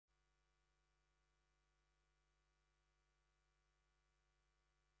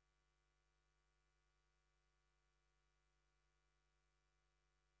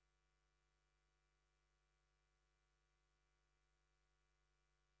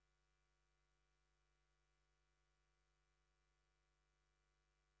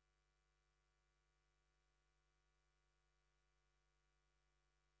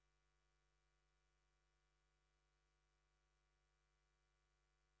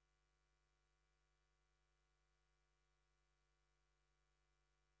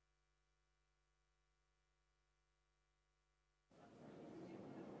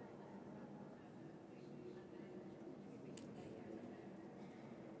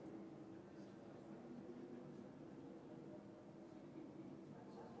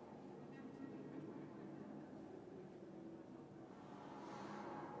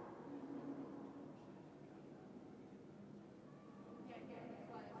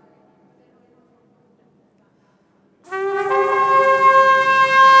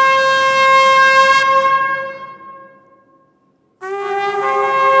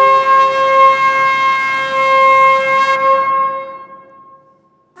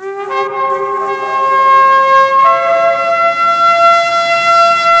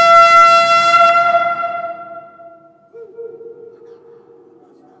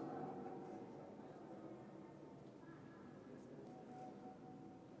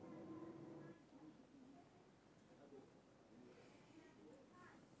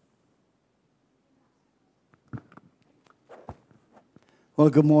Well,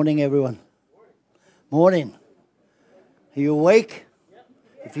 good morning, everyone. Morning. Are you awake?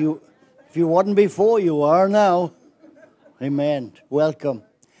 If you weren't before, you are now. Amen. Welcome.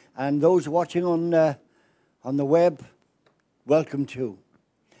 And those watching on the web, welcome too.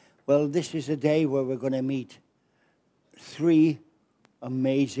 Well, this is a day where we're going to meet three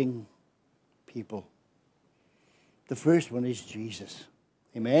amazing people. The first one is Jesus.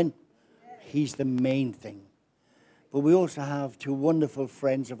 Amen. He's the main thing. But we also have two wonderful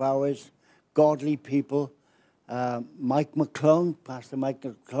friends of ours, godly people, Mike McClung, Pastor Mike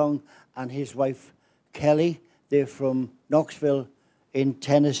McClung, and his wife, Kelly. They're from Knoxville in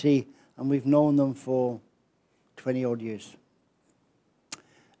Tennessee, and we've known them for 20-odd years.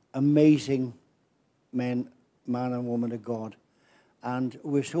 Amazing man and woman of God. And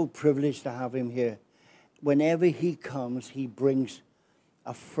we're so privileged to have him here. Whenever he comes, he brings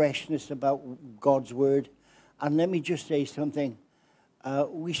a freshness about God's word. And let me just say something.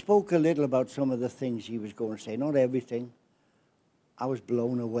 We spoke a little about some of the things he was going to say. Not everything. I was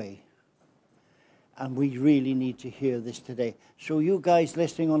blown away. And we really need to hear this today. So you guys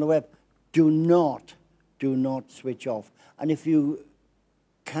listening on the web, do not switch off. And if you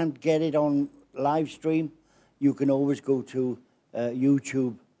can't get it on live stream, you can always go to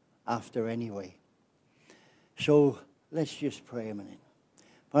YouTube after anyway. So let's just pray a minute.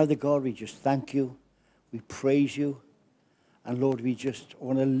 Father God, we just thank you. We praise you. And Lord, we just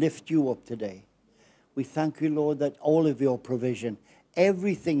want to lift you up today. We thank you, Lord, that all of your provision,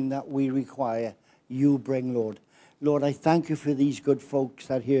 everything that we require, you bring, Lord. Lord, I thank you for these good folks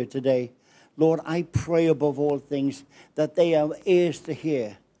that are here today. Lord, I pray above all things that they have ears to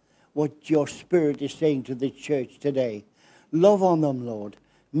hear what your Spirit is saying to the church today. Love on them, Lord.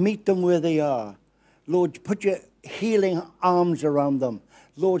 Meet them where they are. Lord, put your healing arms around them.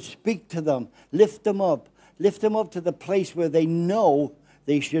 Lord, speak to them. Lift them up. Lift them up to the place where they know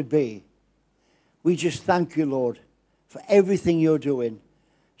they should be. We just thank you, Lord, for everything you're doing.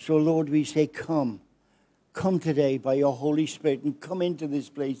 So, Lord, we say, come. Come today by your Holy Spirit and come into this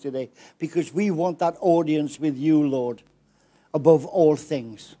place today because we want that audience with you, Lord, above all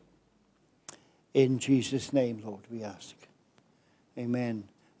things. In Jesus' name, Lord, we ask. Amen.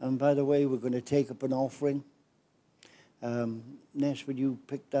 And by the way, we're going to take up an offering. Ness, would you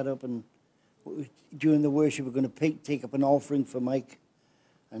pick that up? And during the worship, we're going to take up an offering for Mike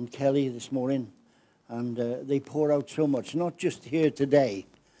and Kelly this morning. And they pour out so much, not just here today,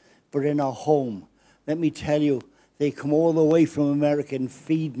 but in our home. Let me tell you, they come all the way from America and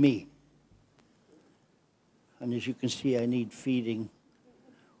feed me. And as you can see, I need feeding.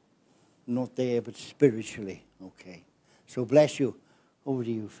 Not there, but spiritually. Okay. So bless you. Over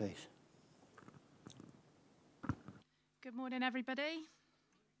to you, Faith. Good morning, everybody.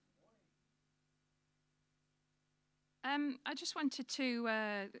 I just wanted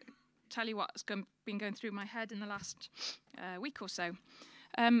to tell you what's been going through my head in the last week or so.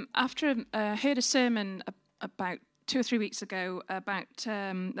 After I heard a sermon about 2 or 3 weeks ago about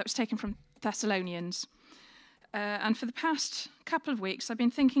that was taken from Thessalonians. And for the past couple of weeks, I've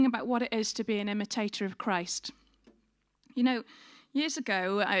been thinking about what it is to be an imitator of Christ. You know, years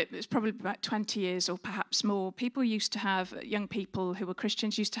ago, it was probably about 20 years or perhaps more, people used to have, young people who were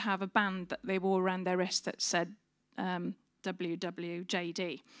Christians used to have a band that they wore around their wrist that said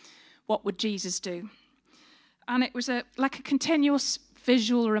WWJD. What would Jesus do? And it was like a continuous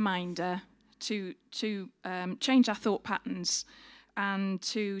visual reminder to change our thought patterns and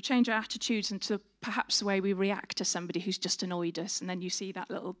to change our attitudes and to perhaps the way we react to somebody who's just annoyed us. And then you see that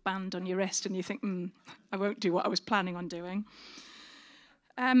little band on your wrist and you think, I won't do what I was planning on doing.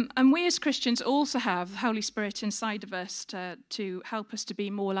 And we as Christians also have the Holy Spirit inside of us to help us to be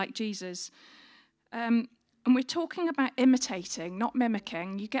more like Jesus. And we're talking about imitating, not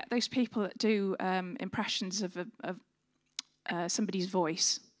mimicking. You get those people that do impressions of somebody's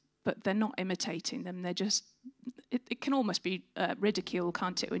voice, but they're not imitating them. They're just, it can almost be ridicule,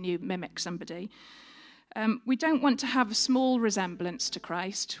 can't it, when you mimic somebody. We don't want to have a small resemblance to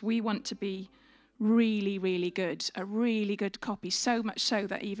Christ. We want to be really, really good, a really good copy, so much so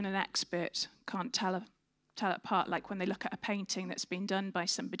that even an expert can't tell it apart, like when they look at a painting that's been done by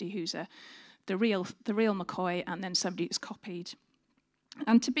somebody who's the real McCoy and then somebody that's copied.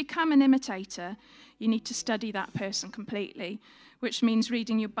 And to become an imitator, you need to study that person completely, which means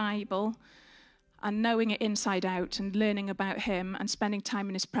reading your Bible and knowing it inside out and learning about him and spending time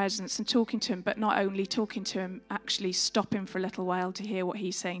in his presence and talking to him, but not only talking to him, actually stopping for a little while to hear what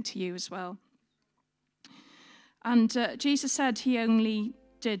he's saying to you as well. And Jesus said he only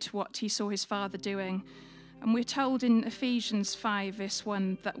did what he saw his Father doing. And we're told in Ephesians 5, verse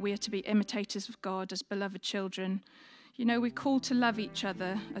 1, that we are to be imitators of God as beloved children. You know, we're called to love each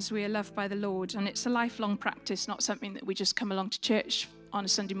other as we are loved by the Lord, and it's a lifelong practice, not something that we just come along to church on a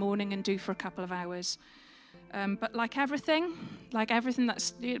Sunday morning and do for a couple of hours. But like everything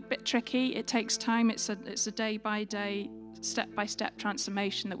that's a bit tricky, it takes time. It's a day-by-day, step-by-step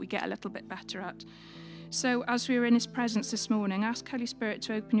transformation that we get a little bit better at. So as we were in his presence this morning, ask Holy Spirit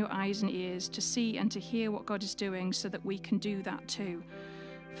to open your eyes and ears to see and to hear what God is doing so that we can do that too.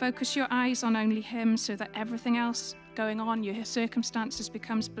 Focus your eyes on only him so that everything else going on, your circumstances,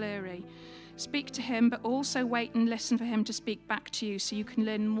 becomes blurry. Speak to him, but also wait and listen for him to speak back to you so you can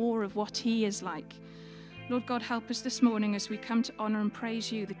learn more of what he is like. Lord God, help us this morning as we come to honour and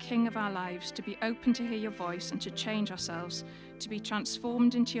praise you, the King of our lives, to be open to hear your voice and to change ourselves, to be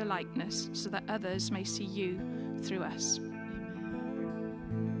transformed into your likeness so that others may see you through us.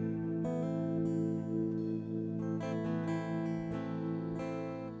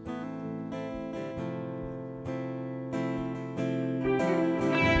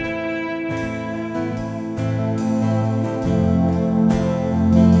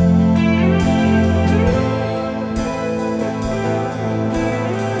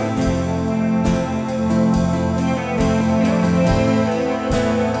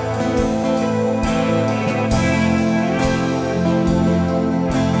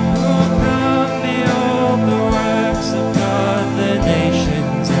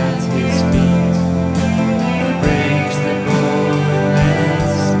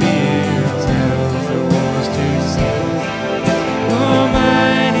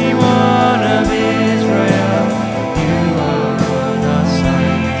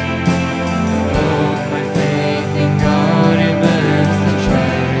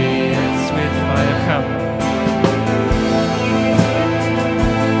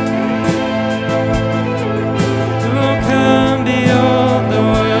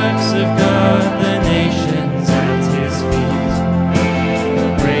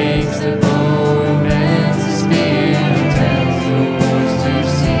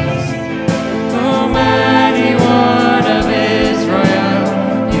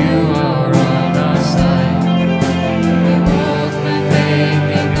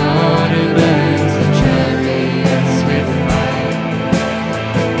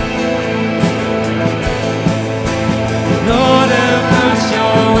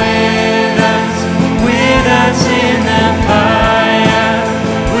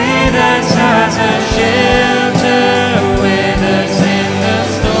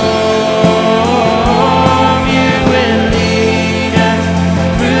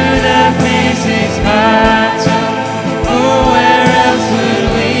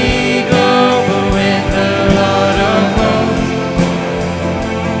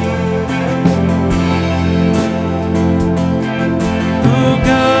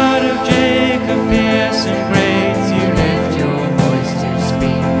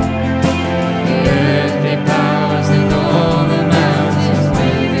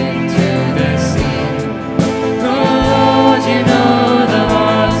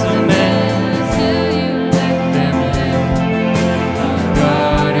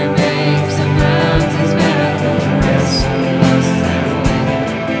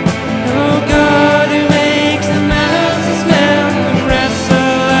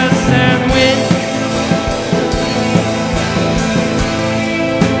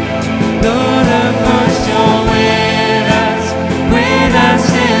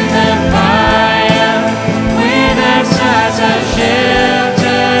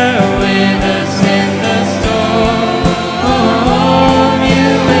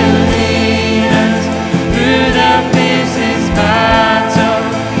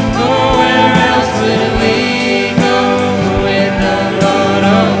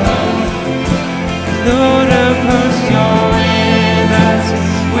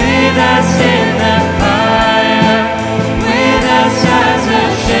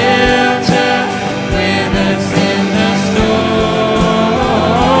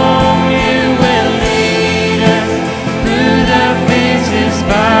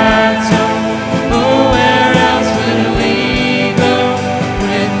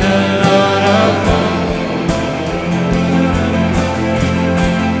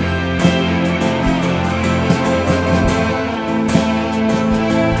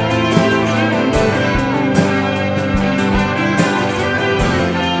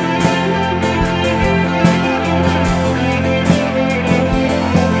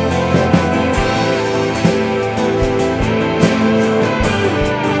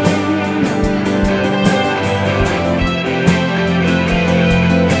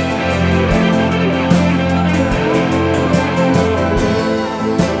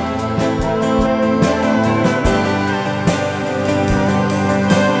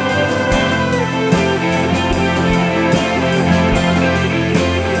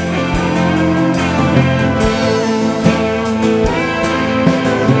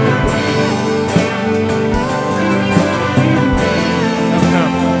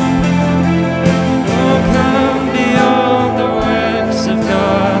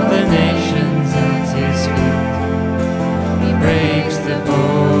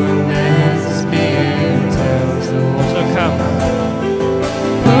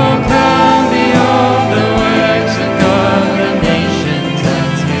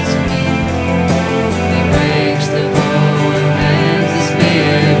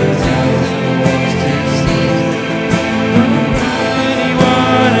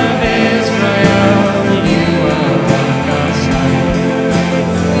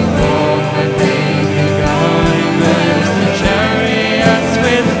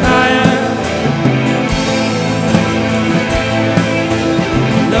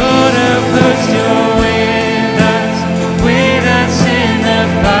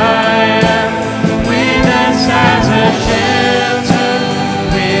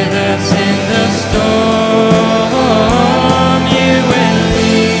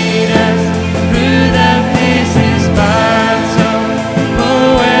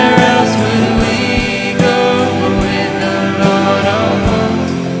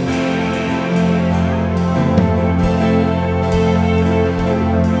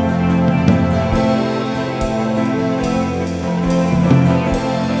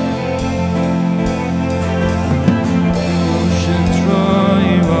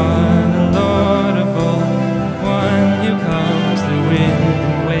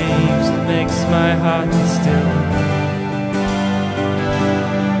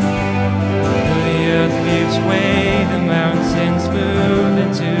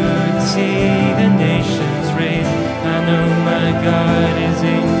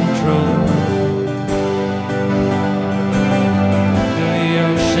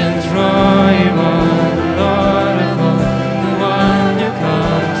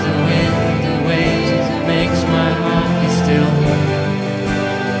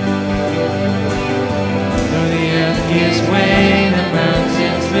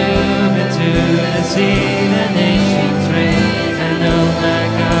 see the nations reign. I know my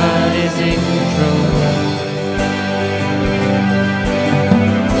God is in control.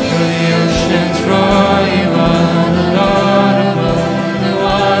 Through the oceans roar, you are the Lord of all, the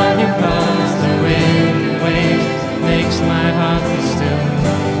one who calms the wind and waves, makes my heart be still.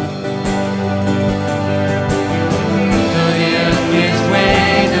 Though the earth gives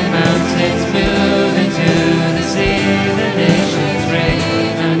way, the mountains move into the sea, the nations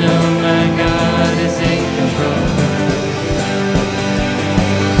reign. I know my God is in control.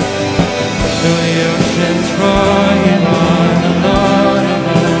 Though the oceans roar, you are the Lord of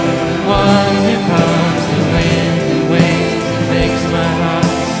all, one who calms the wind and waves, makes my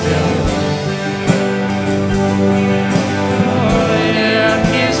heart still. Oh, the earth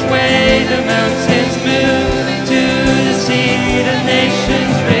gives way, the mountains move to the sea, the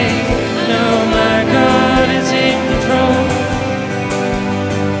nations reign. I know my God is in control.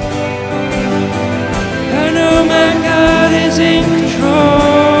 I know my God is in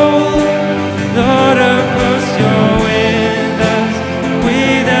control. Lord of hosts, you're with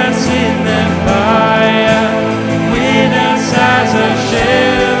us in the fire, with us as a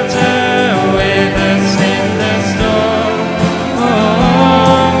shelter, with us in the storm.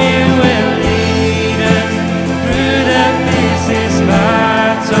 Oh, you will lead us through the fiercest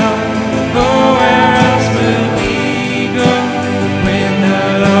battle. Oh, where else would we go with the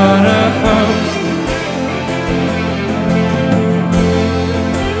Lord of hosts?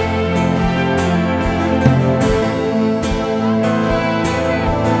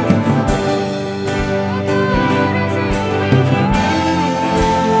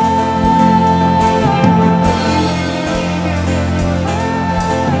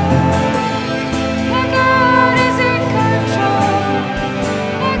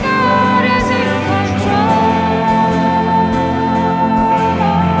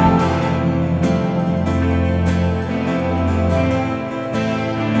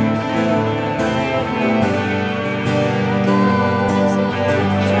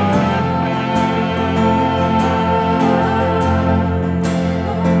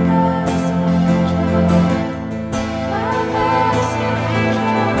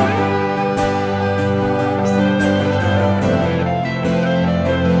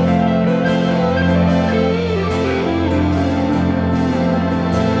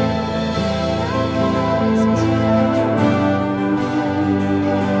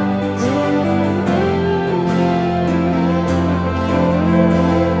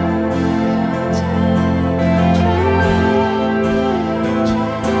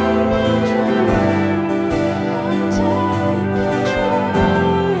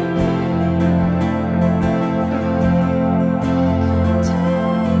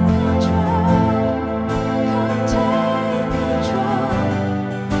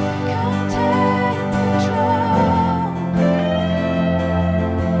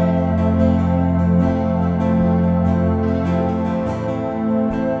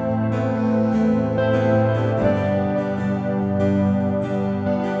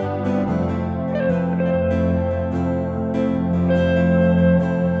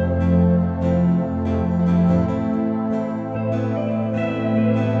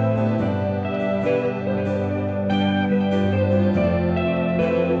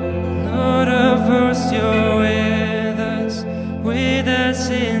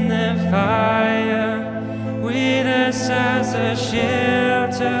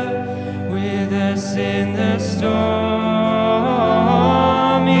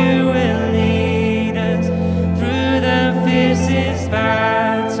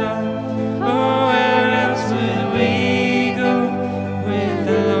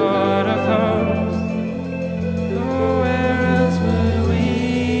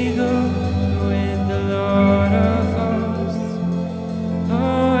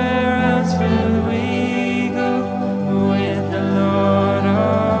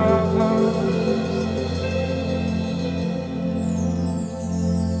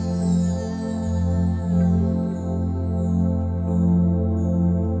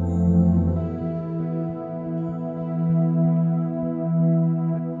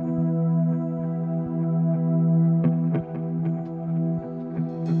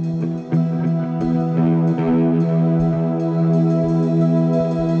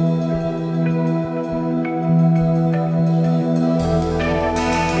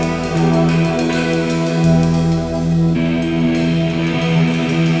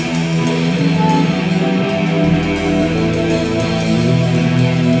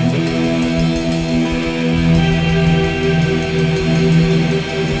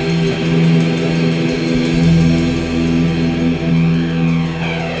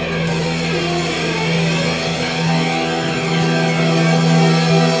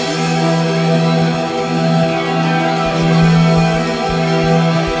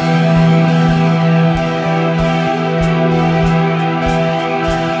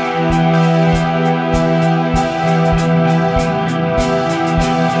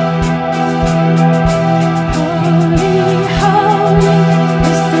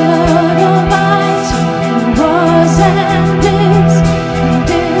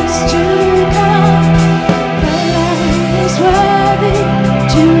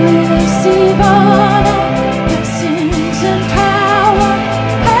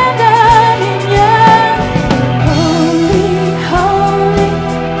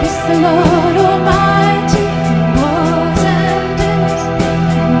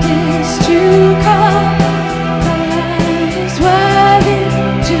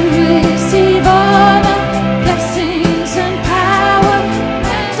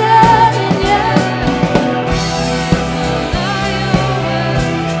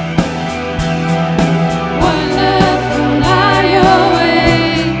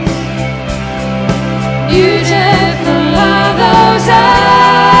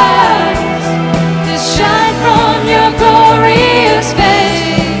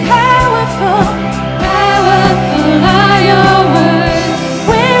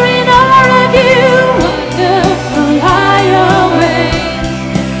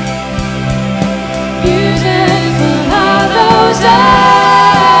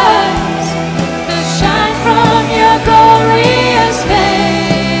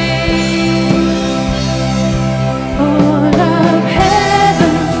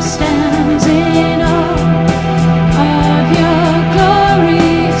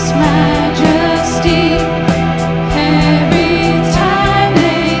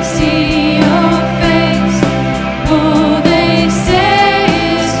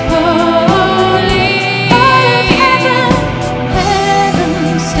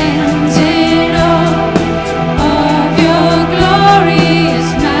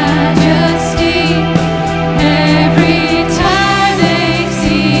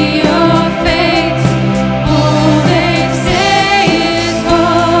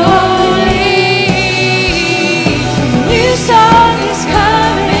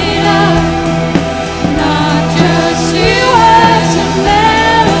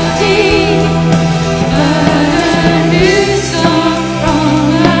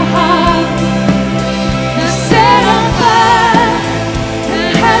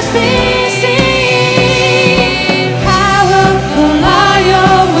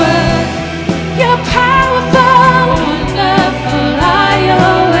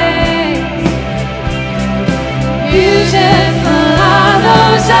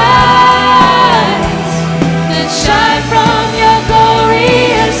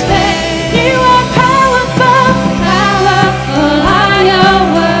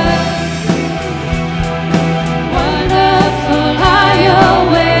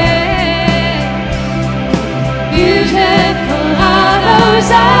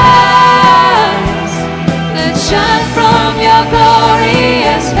 shine from your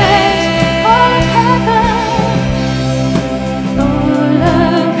glorious face. All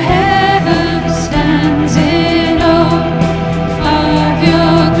of heaven stands in awe of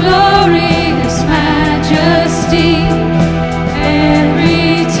your glorious majesty.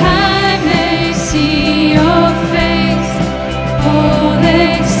 Every time they see your face, all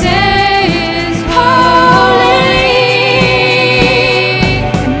they say is holy.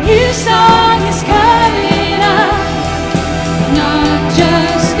 A new song is coming up, not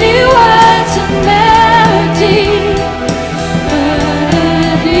just new words and melody, but a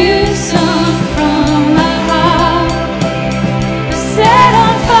new song from my heart, set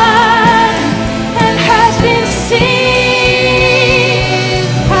on fire and has been seen.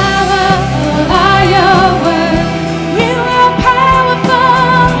 Powerful are your words, you are powerful.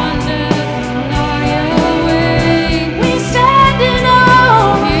 Wonderful are your ways, we stand in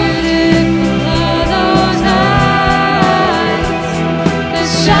awe. Beautiful are those eyes that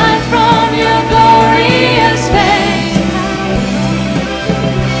shine from your glorious face.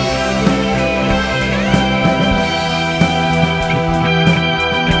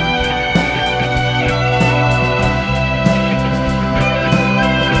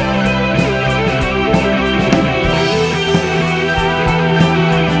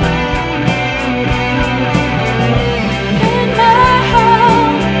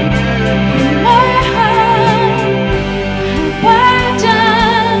 In my heart, bow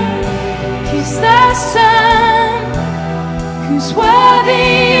down, kiss the Son, who's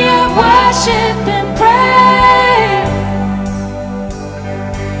worthy of worship and praise.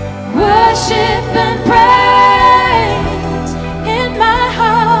 Worship and praise. In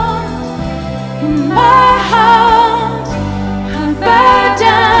my heart, I bow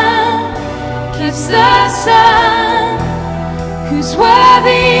down, kiss the Son, who's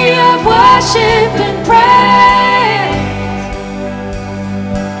worthy of worship and praise.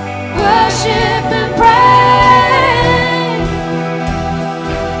 Worship and praise.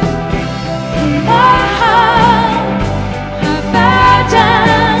 In my heart, I bow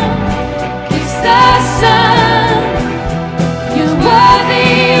down, kiss the Son, you're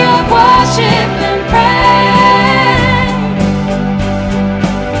worthy of worship and praise.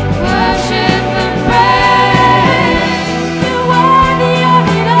 Worship and praise. You're worthy of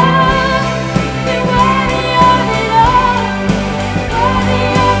it all. You're worthy of it all. Worthy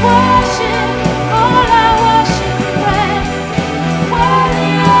of worship.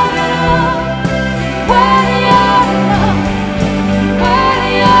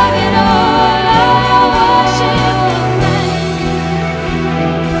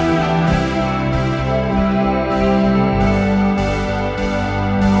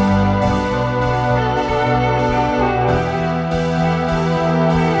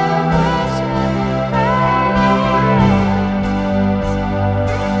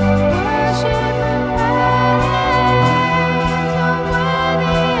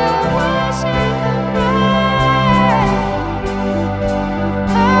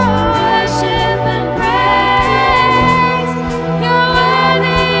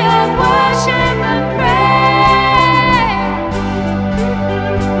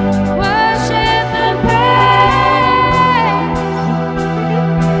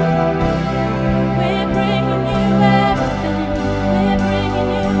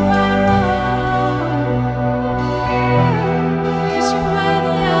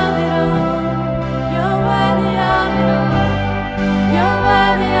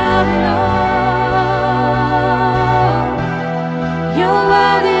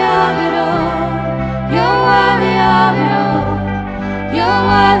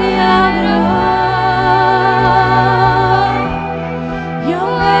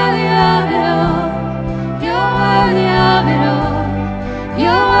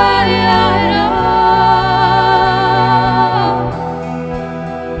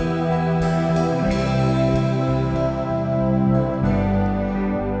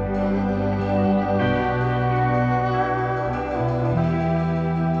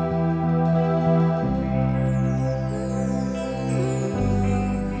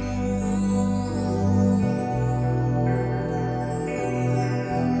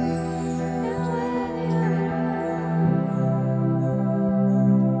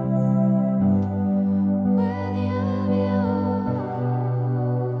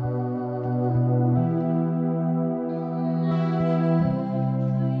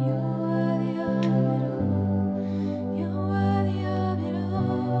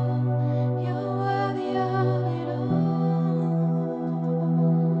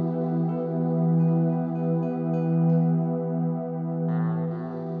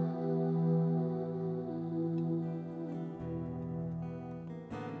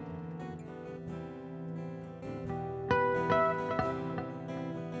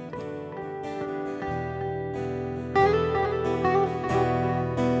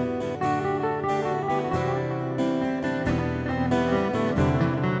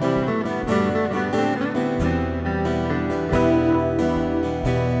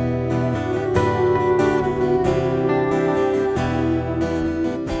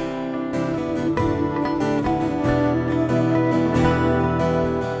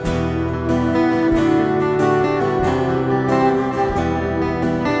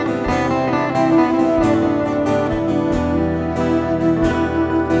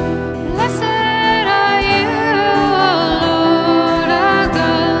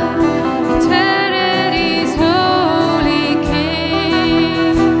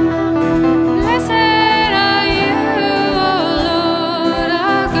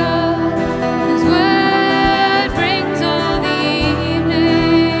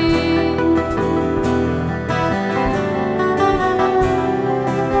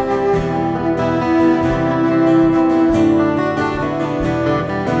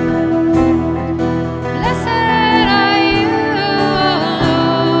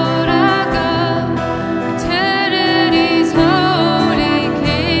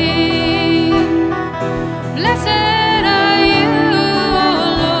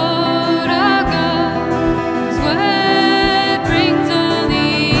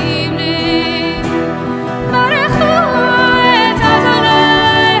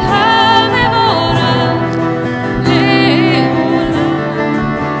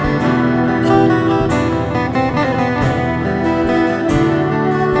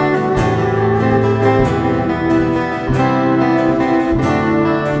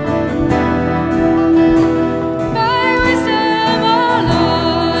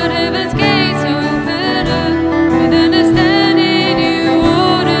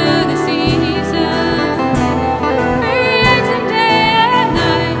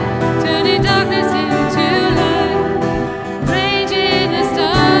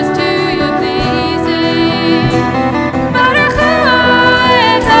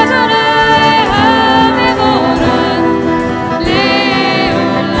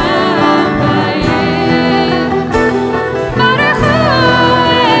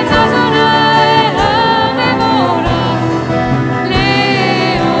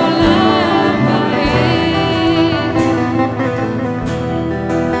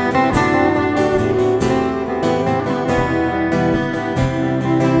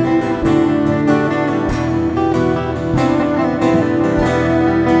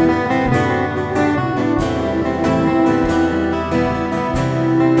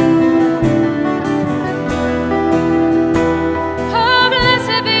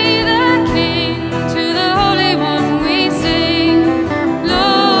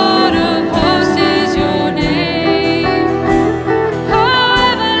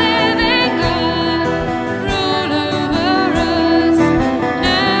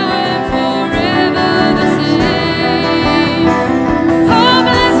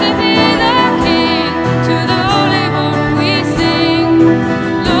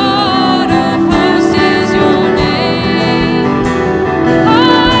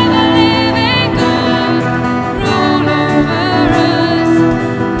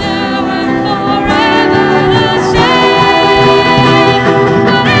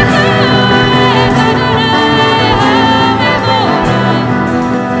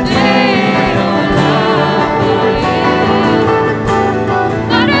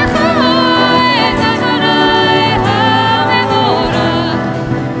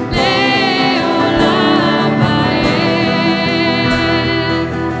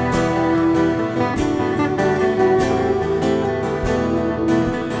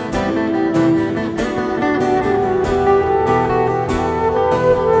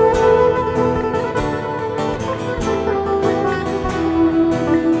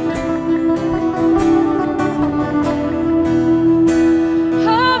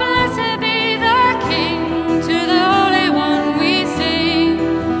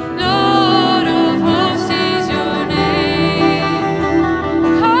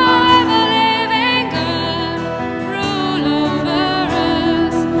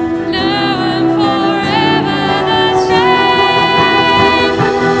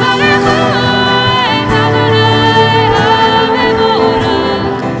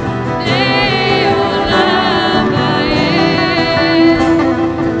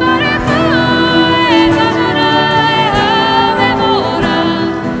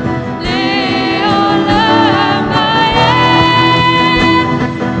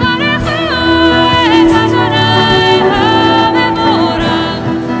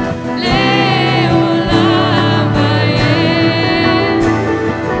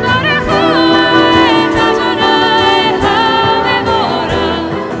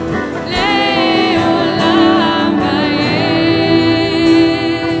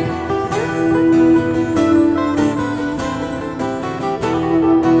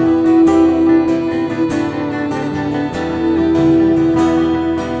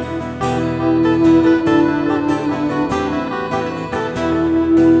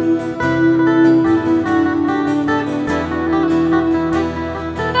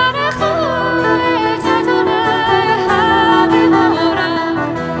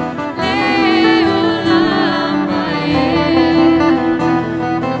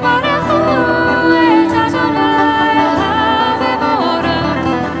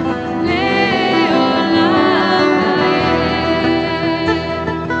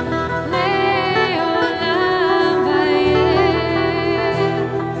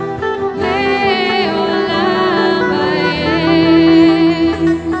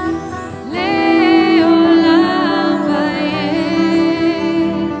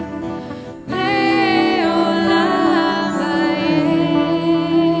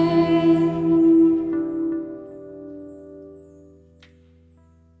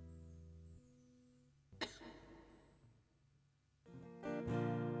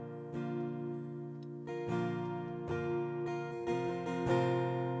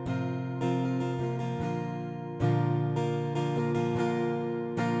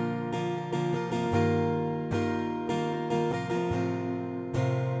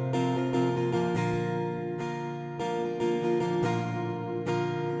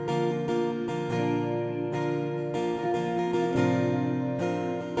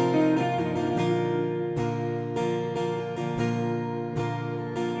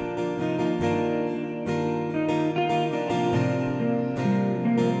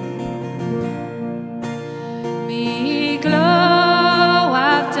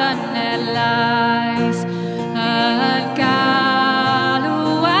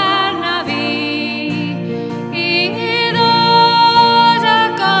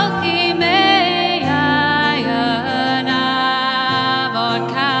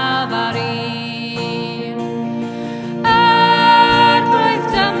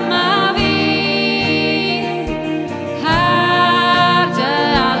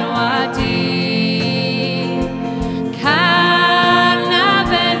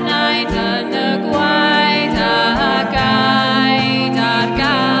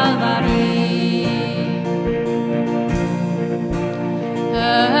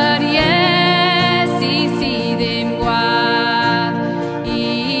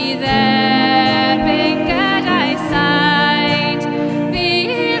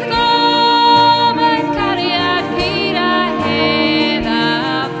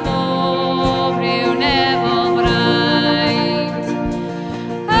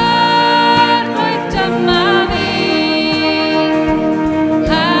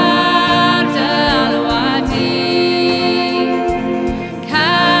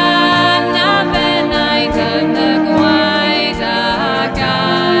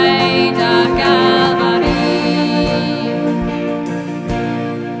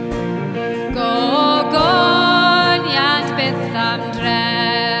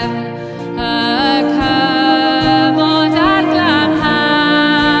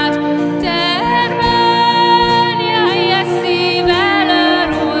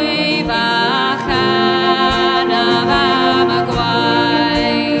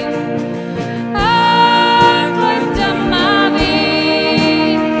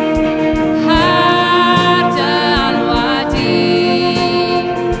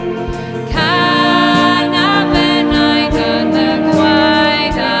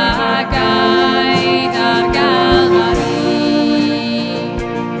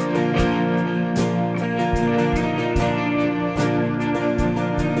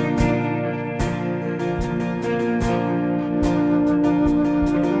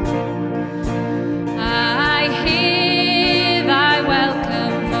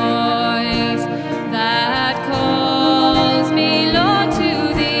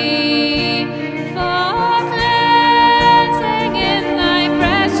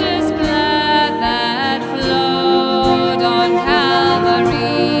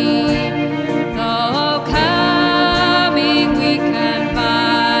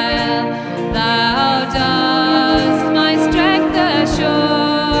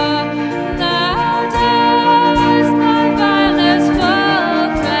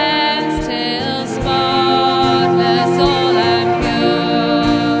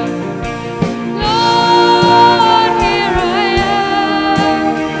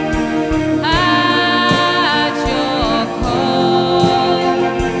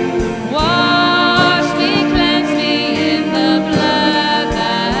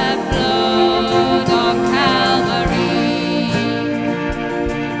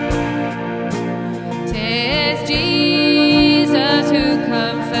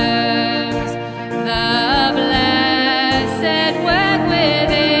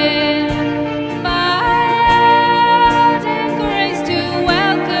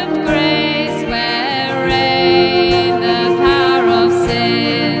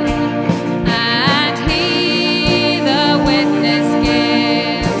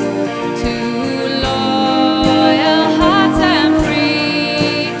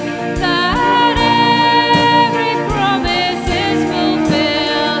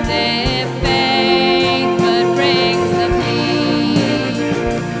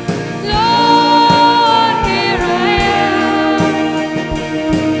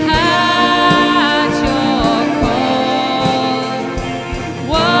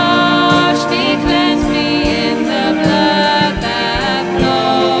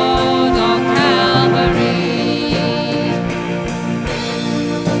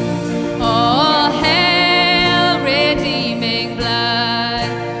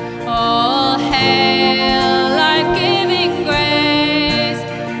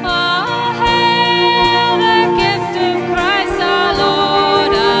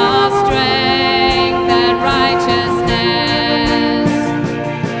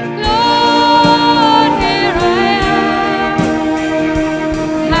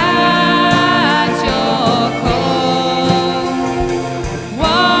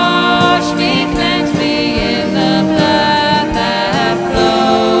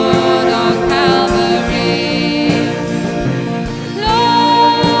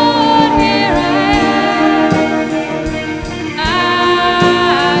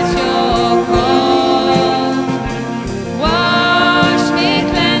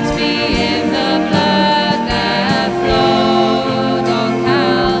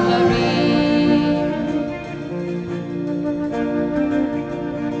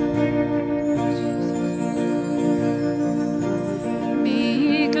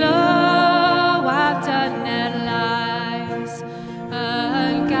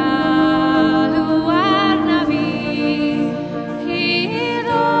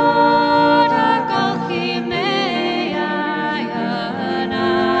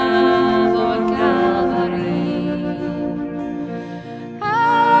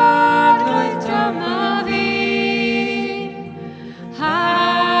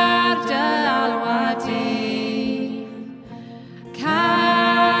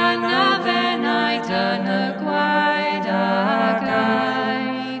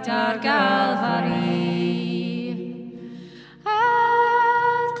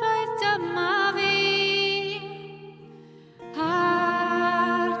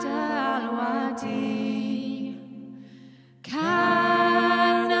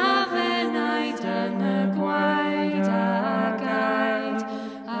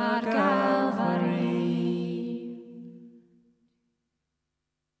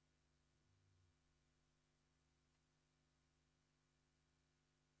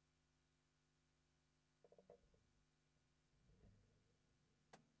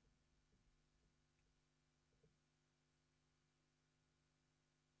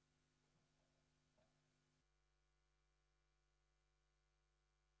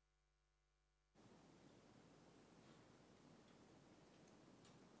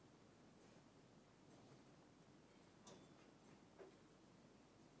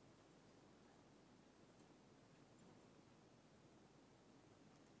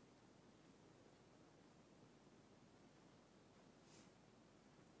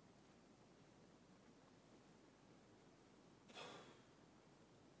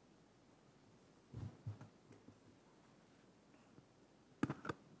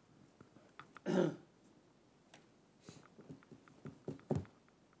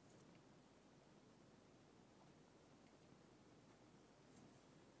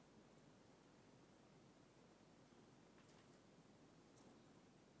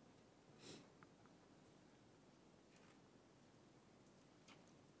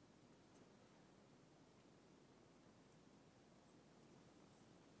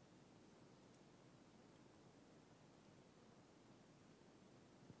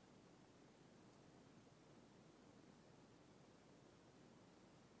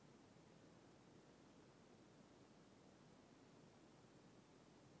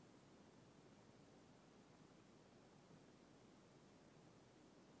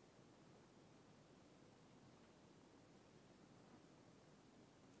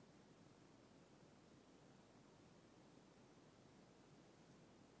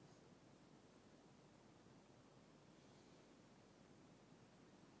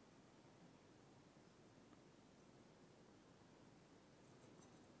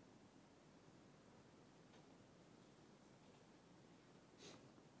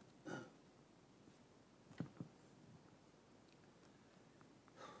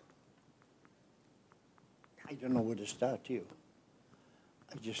 I don't know where to start you.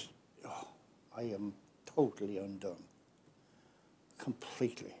 I am totally undone.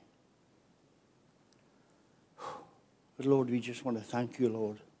 Completely. But Lord, we just want to thank you,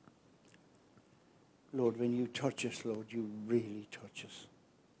 Lord. Lord, when you touch us, Lord, you really touch us.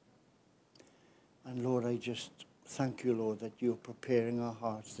 And Lord, I just thank you, Lord, that you're preparing our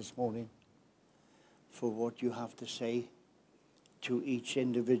hearts this morning for what you have to say to each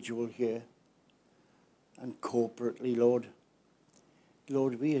individual here and corporately, Lord.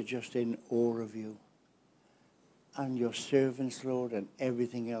 Lord, we are just in awe of you and your servants, Lord, and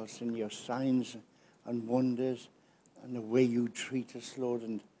everything else, and your signs and wonders and the way you treat us, Lord,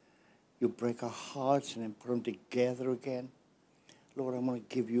 and you break our hearts and then put them together again. Lord, I want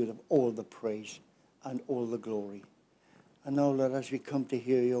to give you all the praise and all the glory. And now, Lord, as we come to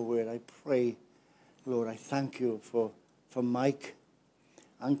hear your word, I pray, Lord, I thank you for Mike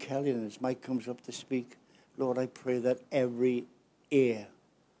and Kelly, and as Mike comes up to speak, Lord, I pray that every ear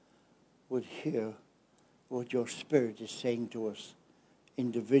would hear what your Spirit is saying to us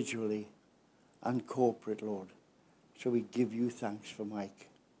individually and corporate, Lord. So we give you thanks for Mike.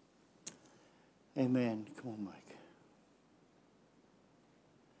 Amen. Come on, Mike.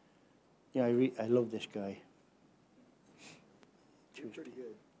 Yeah, I love this guy. You're pretty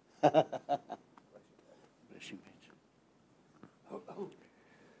good. Bless you, mate.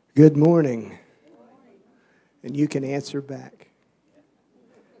 Good morning. And you can answer back.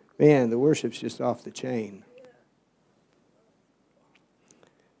 Man, the worship's just off the chain.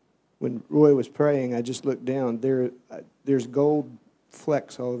 When Roy was praying, I just looked down. There's gold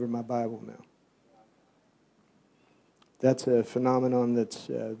flecks all over my Bible now. That's a phenomenon that's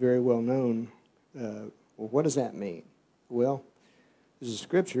very well known. Well, what does that mean? Well, there's a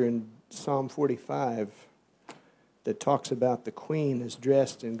scripture in Psalm 45 that talks about the queen is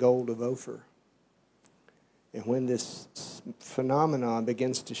dressed in gold of Ophir. And when this phenomenon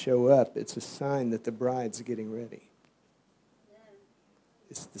begins to show up, it's a sign that the bride's getting ready.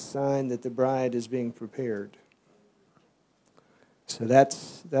 It's the sign that the bride is being prepared. So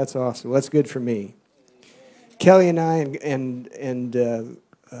that's awesome. That's good for me. Kelly and I and the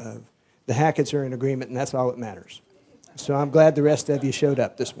Hacketts are in agreement, and that's all that matters. So I'm glad the rest of you showed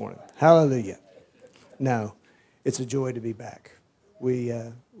up this morning. Hallelujah. No, it's a joy to be back. We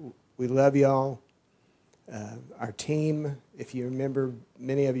love y'all. Our team, if you remember,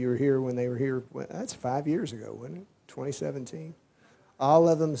 many of you were here when they were here. That's 5 years ago, wasn't it? 2017. All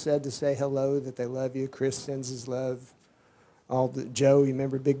of them said to say hello, that they love you. Chris sends his love. Joe, you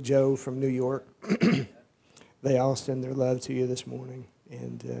remember Big Joe from New York? They all send their love to you this morning.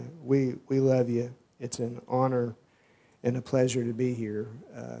 And we love you. It's an honor and a pleasure to be here.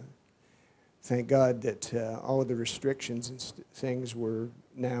 Thank God that all of the restrictions and things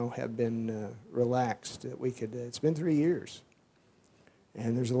have been relaxed. That we could. It's been 3 years,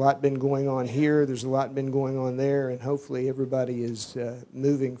 and there's a lot been going on here. There's a lot been going on there, and hopefully everybody is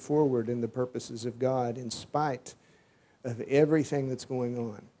moving forward in the purposes of God in spite of everything that's going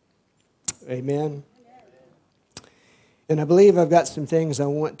on. Amen. And I believe I've got some things I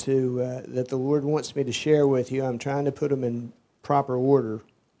want to that the Lord wants me to share with you. I'm trying to put them in proper order.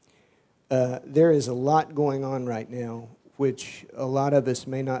 There is a lot going on right now, which a lot of us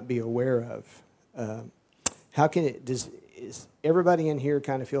may not be aware of. Is everybody in here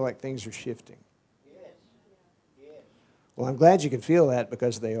kind of feel like things are shifting? Yes. Well, I'm glad you can feel that,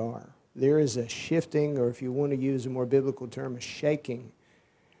 because they are. There is a shifting, or if you want to use a more biblical term, a shaking,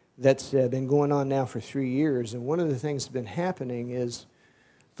 that's been going on now for 3 years. And one of the things that's been happening is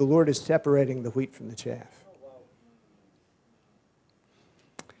the Lord is separating the wheat from the chaff.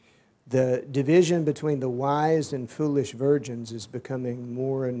 The division between the wise and foolish virgins is becoming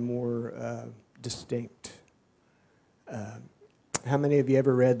more and more distinct. How many of you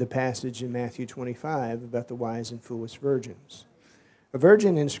ever read the passage in Matthew 25 about the wise and foolish virgins? A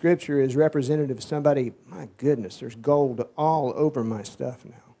virgin in Scripture is representative of somebody, my goodness, there's gold all over my stuff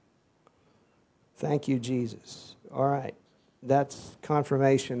now. Thank you, Jesus. All right. That's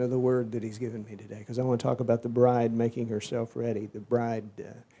confirmation of the word that he's given me today, because I want to talk about the bride making herself ready, the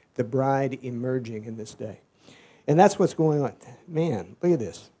bride emerging in this day. And that's what's going on. Man, look at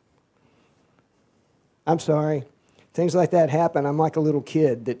this. I'm sorry. Things like that happen. I'm like a little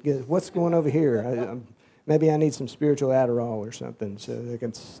kid that goes, what's going over here? Maybe I need some spiritual Adderall or something so they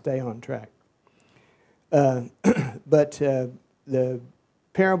can stay on track. But the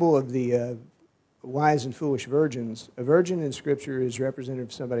parable of the wise and foolish virgins, a virgin in Scripture is representative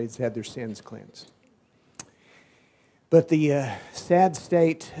of somebody that's had their sins cleansed. But the sad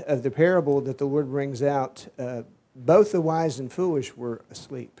state of the parable that the Lord brings out, both the wise and foolish were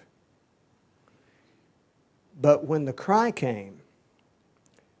asleep. But when the cry came,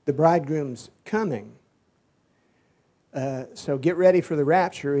 the bridegroom's coming, so get ready for the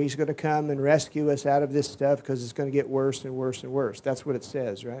rapture. He's going to come and rescue us out of this stuff because it's going to get worse and worse and worse. That's what it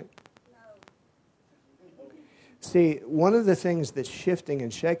says, right? See, one of the things that's shifting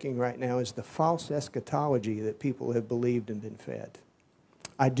and shaking right now is the false eschatology that people have believed and been fed.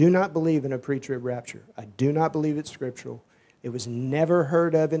 I do not believe in a pre-trib rapture. I do not believe it's scriptural. It was never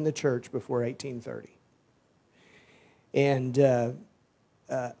heard of in the church before 1830. And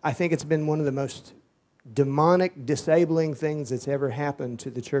I think it's been one of the most demonic, disabling things that's ever happened to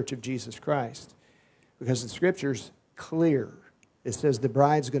the Church of Jesus Christ, because the Scripture's clear. It says the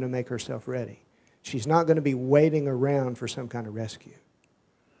bride's going to make herself ready. She's not going to be waiting around for some kind of rescue.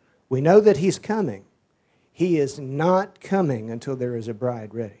 We know that He's coming. He is not coming until there is a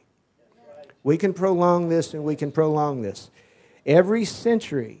bride ready. We can prolong this and we can prolong this. Every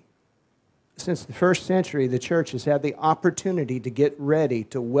century, since the first century, the church has had the opportunity to get ready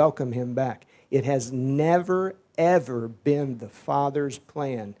to welcome Him back. It has never, ever been the Father's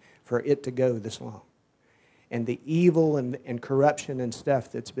plan for it to go this long. And the evil and corruption and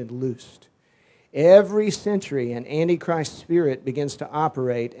stuff that's been loosed. Every century, an Antichrist spirit begins to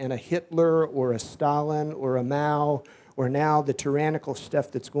operate, and a Hitler or a Stalin or a Mao, or now the tyrannical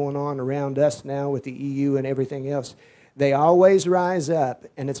stuff that's going on around us now with the EU and everything else, they always rise up,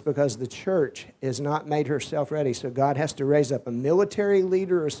 and it's because the church has not made herself ready. So God has to raise up a military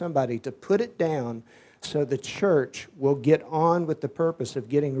leader or somebody to put it down so the church will get on with the purpose of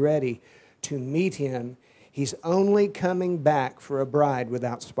getting ready to meet Him. He's only coming back for a bride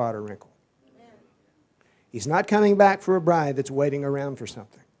without spot or wrinkle. He's not coming back for a bride that's waiting around for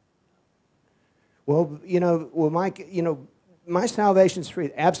something. Well, Mike, my salvation's free.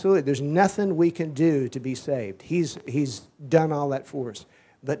 Absolutely. There's nothing we can do to be saved. He's done all that for us.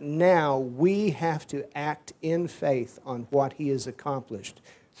 But now we have to act in faith on what He has accomplished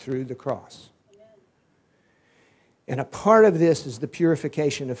through the cross. And a part of this is the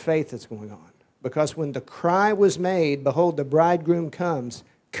purification of faith that's going on. Because when the cry was made, behold, the bridegroom comes,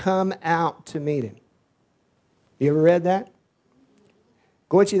 come out to meet Him. You ever read that?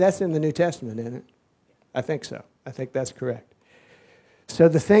 Goichi, that's in the New Testament, isn't it? I think so. I think that's correct. So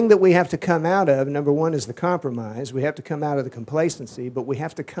the thing that we have to come out of, number one, is the compromise. We have to come out of the complacency, but we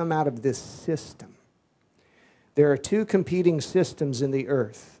have to come out of this system. There are two competing systems in the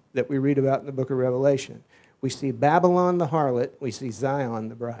earth that we read about in the book of Revelation. We see Babylon the harlot, we see Zion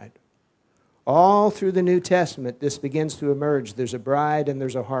the bride. All through the New Testament, this begins to emerge. There's a bride and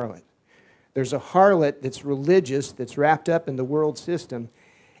there's a harlot. There's a harlot that's religious, that's wrapped up in the world system,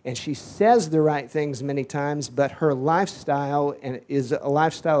 and she says the right things many times, but her lifestyle is a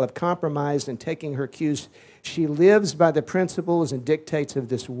lifestyle of compromise and taking her cues. She lives by the principles and dictates of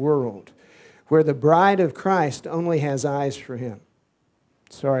this world, where the bride of Christ only has eyes for Him.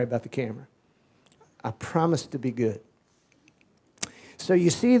 Sorry about the camera. I promise to be good. So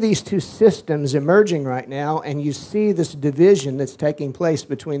you see these two systems emerging right now, and you see this division that's taking place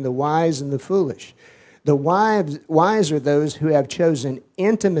between the wise and the foolish. The wise are those who have chosen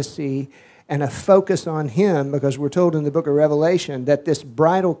intimacy and a focus on Him, because we're told in the book of Revelation that this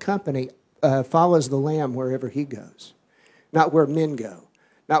bridal company follows the Lamb wherever He goes. Not where men go,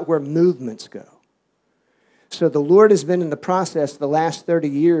 not where movements go. So the Lord has been in the process the last 30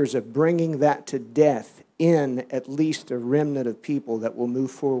 years of bringing that to death in at least a remnant of people that will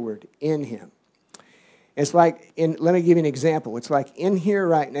move forward in Him. It's like, let me give you an example. It's like in here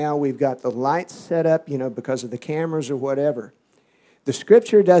right now, we've got the lights set up, because of the cameras or whatever. The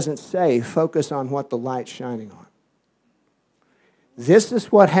Scripture doesn't say focus on what the light's shining on. This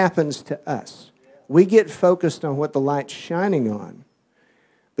is what happens to us. We get focused on what the light's shining on.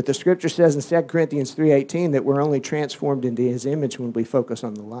 But the Scripture says in 2 Corinthians 3:18 that we're only transformed into His image when we focus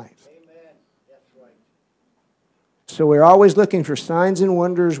on the light. So we're always looking for signs and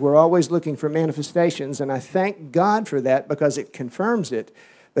wonders. We're always looking for manifestations. And I thank God for that, because it confirms it.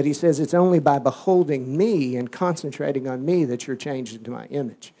 But He says it's only by beholding Me and concentrating on Me that you're changed into My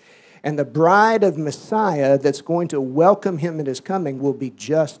image. And the bride of Messiah that's going to welcome Him at His coming will be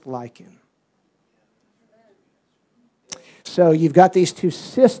just like Him. So you've got these two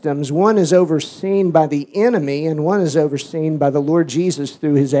systems. One is overseen by the enemy, and one is overseen by the Lord Jesus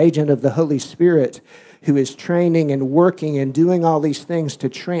through His agent of the Holy Spirit, who is training and working and doing all these things to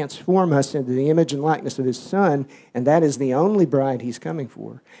transform us into the image and likeness of His Son, and that is the only bride He's coming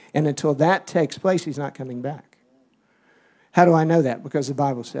for. And until that takes place, He's not coming back. How do I know that? Because the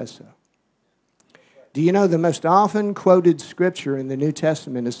Bible says so. Do you know the most often quoted scripture in the New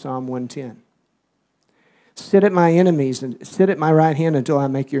Testament is Psalm 110? Sit at my enemies and sit at my right hand until I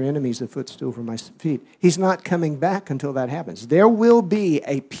make your enemies a footstool for my feet. He's not coming back until that happens. There will be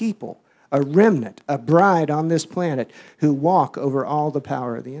a people, a remnant, a bride on this planet who walk over all the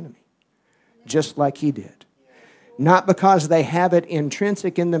power of the enemy, just like he did. Not because they have it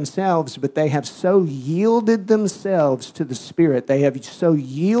intrinsic in themselves, but they have so yielded themselves to the Spirit. They have so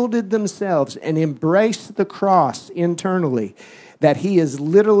yielded themselves and embraced the cross internally that he has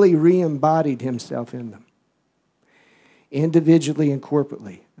literally re-embodied himself in them. Individually and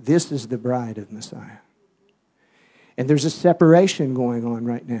corporately. This is the bride of Messiah. And there's a separation going on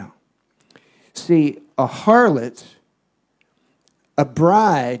right now. See, a harlot, a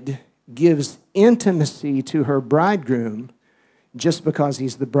bride, gives intimacy to her bridegroom just because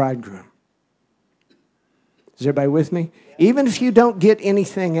he's the bridegroom. Is everybody with me? Even if you don't get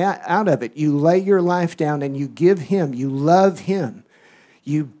anything out of it, you lay your life down and you give him, you love him,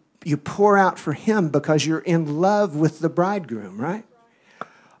 you pour out for him because you're in love with the bridegroom, right?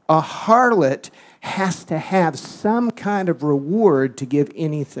 A harlot has to have some kind of reward to give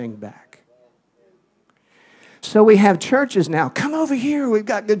anything back. So we have churches now. Come over here. We've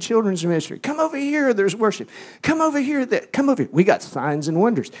got good children's ministry. Come over here. There's worship. Come over here. Come over here. We got signs and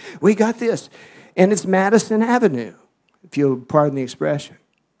wonders. We got this. And it's Madison Avenue, if you'll pardon the expression.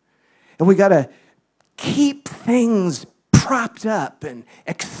 And we got to keep things propped up and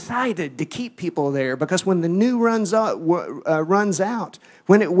excited to keep people there, because when the new runs out,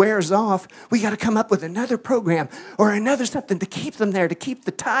 when it wears off, we got to come up with another program or another something to keep them there, to keep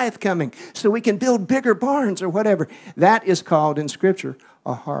the tithe coming so we can build bigger barns or whatever. That is called in Scripture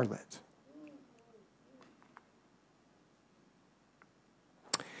a harlot.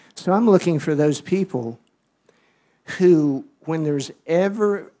 So I'm looking for those people who, when there's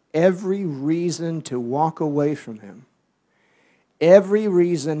every reason to walk away from him, every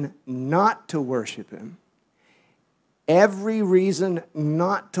reason not to worship him, every reason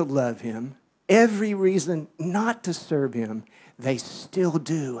not to love him, every reason not to serve him, they still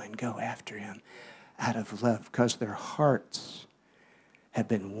do and go after him out of love because their hearts have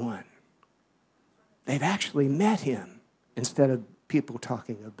been won. They've actually met him instead of people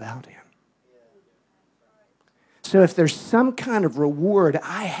talking about him. So if there's some kind of reward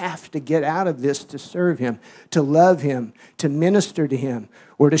I have to get out of this to serve him, to love him, to minister to him,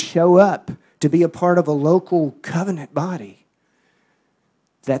 or to show up, to be a part of a local covenant body,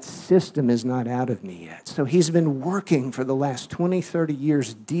 that system is not out of me yet. So he's been working for the last 20, 30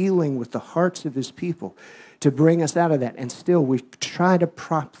 years dealing with the hearts of his people to bring us out of that. And still we try to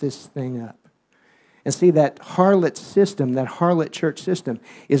prop this thing up. And see, that harlot system, that harlot church system,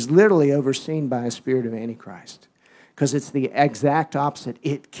 is literally overseen by a spirit of Antichrist. Because it's the exact opposite.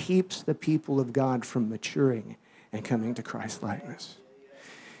 It keeps the people of God from maturing and coming to Christ-likeness.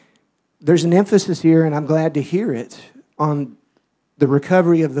 There's an emphasis here, and I'm glad to hear it, on the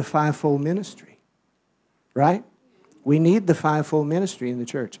recovery of the fivefold ministry. Right? We need the fivefold ministry in the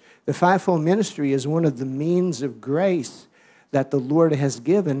church. The fivefold ministry is one of the means of grace that the Lord has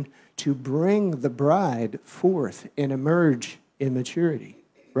given to bring the bride forth and emerge in maturity.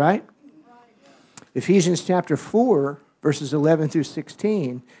 Right? Ephesians chapter 4, verses 11 through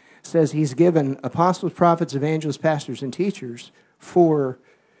 16, says he's given apostles, prophets, evangelists, pastors, and teachers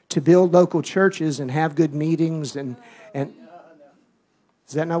to build local churches and have good meetings. And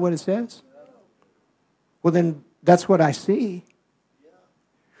is that not what it says? Well, then that's what I see.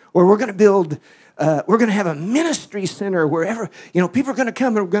 Or we're going to build, we're going to have a ministry center wherever, people are going to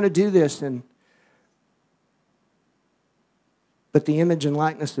come and we're going to do this. But the image and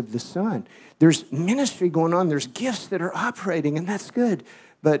likeness of the Son. There's ministry going on. There's gifts that are operating, and that's good.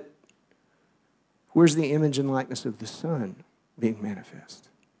 But where's the image and likeness of the Son being manifest?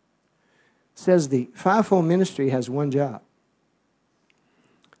 It says the fivefold ministry has one job.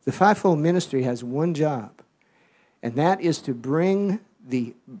 The fivefold ministry has one job, and that is to bring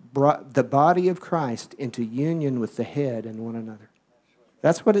the body of Christ into union with the head and one another.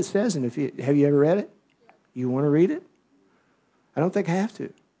 That's what it says. And have you ever read it? You want to read it? I don't think I have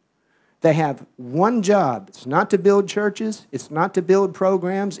to. They have one job. It's not to build churches. It's not to build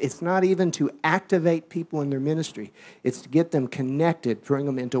programs. It's not even to activate people in their ministry. It's to get them connected, bring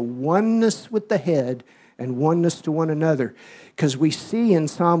them into oneness with the head and oneness to one another. Because we see in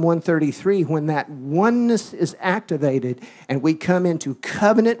Psalm 133, when that oneness is activated and we come into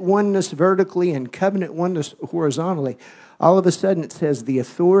covenant oneness vertically and covenant oneness horizontally, all of a sudden it says the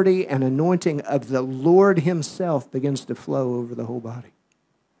authority and anointing of the Lord himself begins to flow over the whole body.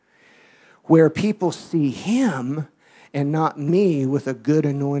 Where people see him and not me with a good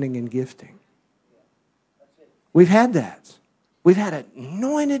anointing and gifting. We've had that. We've had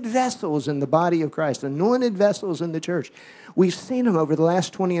anointed vessels in the body of Christ, anointed vessels in the church. We've seen them over the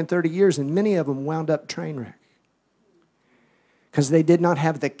last 20 and 30 years, and many of them wound up train wreck because they did not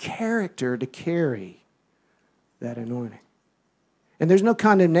have the character to carry that anointing. And there's no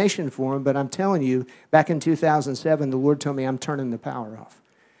condemnation for them, but I'm telling you, back in 2007, the Lord told me I'm turning the power off.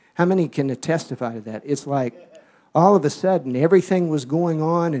 How many can testify to that? It's like all of a sudden everything was going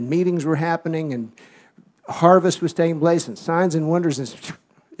on and meetings were happening and harvest was taking place and signs and wonders. And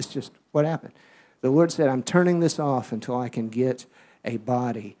it's just what happened. The Lord said, I'm turning this off until I can get a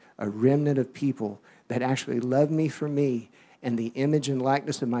body, a remnant of people that actually love me for me and the image and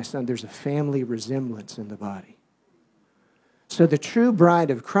likeness of my Son. There's a family resemblance in the body. So the true bride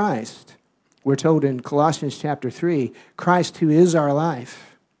of Christ, we're told in Colossians chapter 3, Christ who is our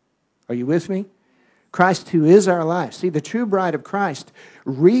life. Are you with me? Christ who is our life. See, the true bride of Christ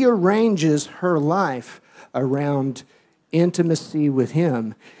rearranges her life around intimacy with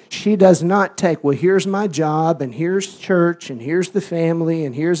Him. She does not take, well, here's my job, and here's church, and here's the family,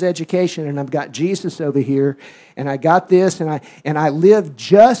 and here's education, and I've got Jesus over here, and I got this, and I live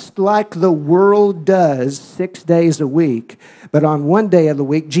just like the world does 6 days a week, but on one day of the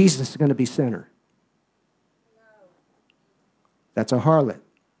week, Jesus is going to be center. That's a harlot.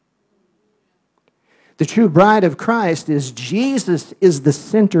 The true bride of Christ is Jesus is the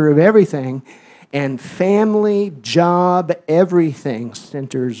center of everything, and family, job, everything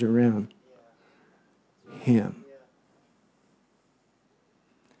centers around Him.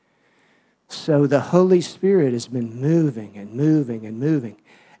 So the Holy Spirit has been moving and moving and moving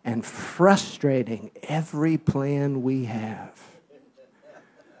and frustrating every plan we have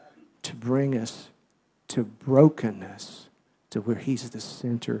to bring us to brokenness, to where He's the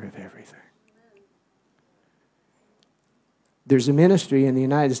center of everything. There's a ministry in the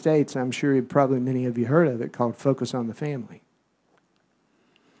United States, I'm sure probably many of you heard of it, called Focus on the Family.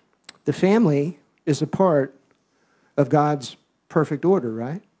 The family is a part of God's perfect order,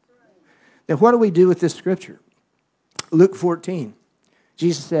 right? Now, what do we do with this scripture? Luke 14,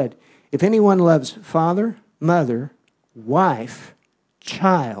 Jesus said, if anyone loves father, mother, wife,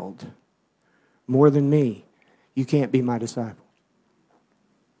 child more than me, you can't be my disciple.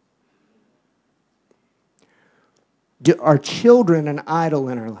 Are children an idol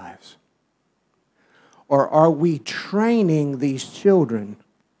in our lives? Or are we training these children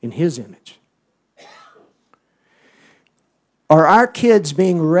in His image? Are our kids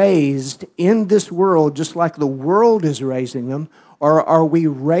being raised in this world just like the world is raising them? Or are we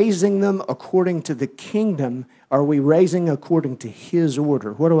raising them according to the kingdom? Are we raising according to His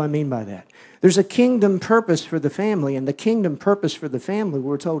order? What do I mean by that? There's a kingdom purpose for the family, and the kingdom purpose for the family,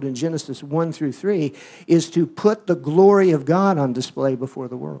 we're told in Genesis 1 through 3, is to put the glory of God on display before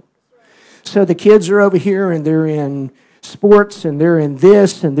the world. So the kids are over here, and they're in sports, and they're in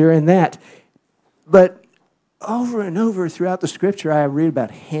this, and they're in that. But over and over throughout the Scripture, I read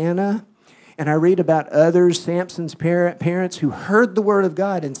about Hannah, and I read about others, Samson's parents, who heard the word of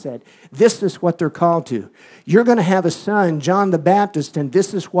God and said, this is what they're called to. You're going to have a son, John the Baptist, and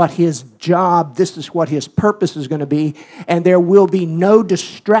this is what his job, this is what his purpose is going to be, and there will be no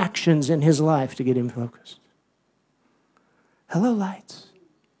distractions in his life to get him focused. Hello, lights.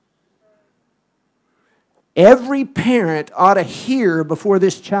 Every parent ought to hear before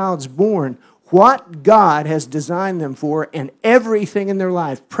this child's born what God has designed them for, and everything in their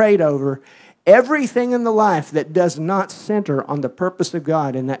life prayed over. Everything in the life that does not center on the purpose of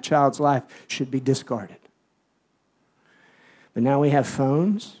God in that child's life should be discarded. But now we have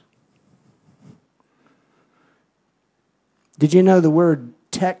phones. Did you know the word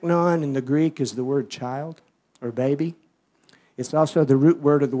teknon in the Greek is the word child or baby? It's also the root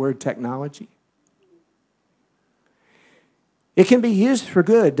word of the word technology. It can be used for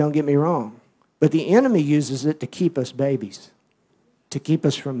good, don't get me wrong. But the enemy uses it to keep us babies, to keep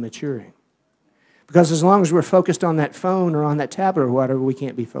us from maturing. Because as long as we're focused on that phone or on that tablet or whatever, we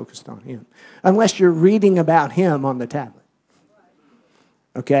can't be focused on Him. Unless you're reading about Him on the tablet.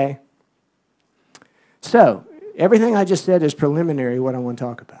 Okay? So, everything I just said is preliminary, what I want to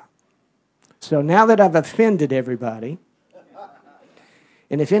talk about. So now that I've offended everybody,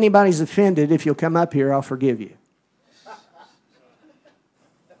 and if anybody's offended, if you'll come up here, I'll forgive you.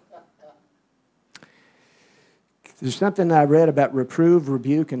 There's something that I read about reprove,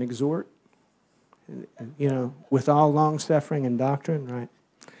 rebuke, and exhort. You know, with all long-suffering and doctrine, right?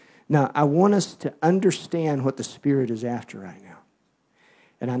 Now, I want us to understand what the Spirit is after right now.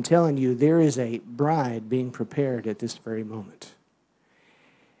 And I'm telling you, there is a bride being prepared at this very moment.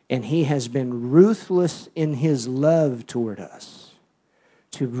 And He has been ruthless in His love toward us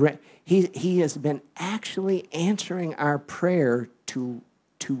He has been actually answering our prayer to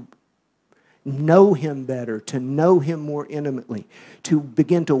know him better, to know him more intimately, to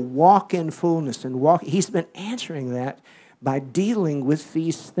begin to walk in fullness and walk. He's been answering that by dealing with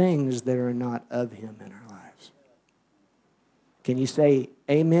these things that are not of him in our lives. Can you say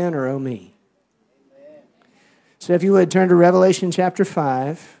amen or oh me? Amen. So if you would turn to Revelation chapter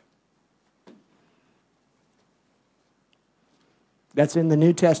 5. That's in the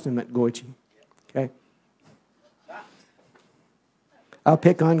New Testament, Goichi. Okay? I'll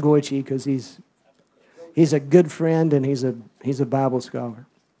pick on Goichi because he's a good friend and he's a Bible scholar.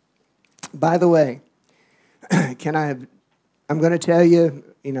 By the way, I'm going to tell you,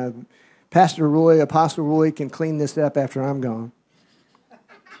 Pastor Roy, Apostle Roy can clean this up after I'm gone.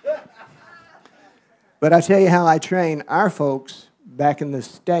 But I'll tell you how I train our folks back in the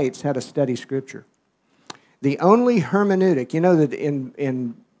States how to study Scripture. The only hermeneutic, that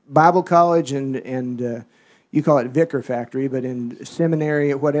in Bible college and you call it vicar factory, but in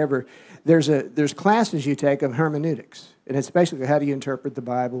seminary or whatever, there's classes you take of hermeneutics. And it's basically how do you interpret the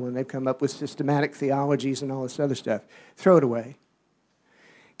Bible, and they've come up with systematic theologies and all this other stuff. Throw it away.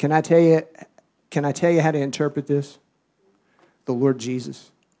 Can I tell you how to interpret this? The Lord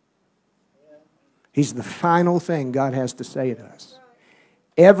Jesus. He's the final thing God has to say to us.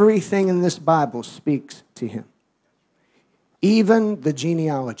 Everything in this Bible speaks to him. Even the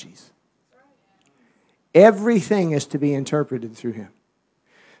genealogies. Everything is to be interpreted through him.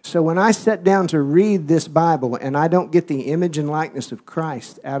 So when I sit down to read this Bible and I don't get the image and likeness of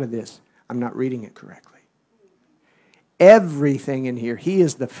Christ out of this, I'm not reading it correctly. Everything in here, he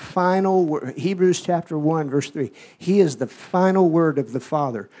is the final word. Hebrews chapter 1, verse 3. He is the final word of the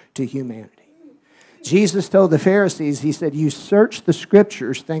Father to humanity. Jesus told the Pharisees, he said, you search the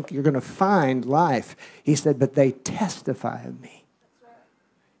Scriptures, think you're going to find life. He said, but they testify of me.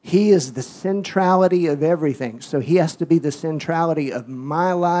 He is the centrality of everything. So he has to be the centrality of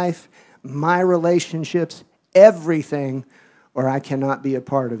my life, my relationships, everything, or I cannot be a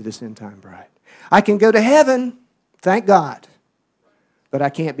part of this end-time bride. I can go to heaven, thank God, but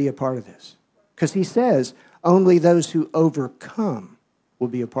I can't be a part of this. Because he says, only those who overcome will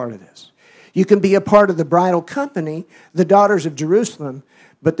be a part of this. You can be a part of the bridal company, the daughters of Jerusalem,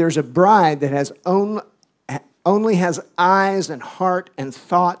 but there's a bride that has only has eyes and heart and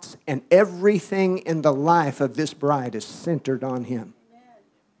thoughts, and everything in the life of this bride is centered on him.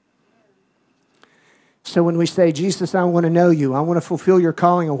 So when we say, Jesus, I want to know you, I want to fulfill your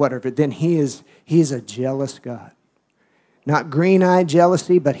calling or whatever, then he is a jealous God. Not green-eyed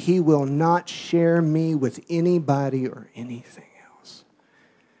jealousy, but he will not share me with anybody or anything.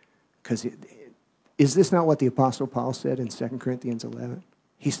 Because is this not what the Apostle Paul said in 2 Corinthians 11?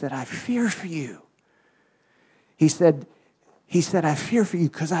 He said, I fear for you. He said, I fear for you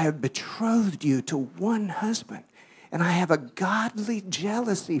because I have betrothed you to one husband. And I have a godly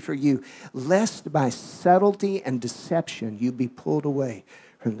jealousy for you, lest by subtlety and deception you be pulled away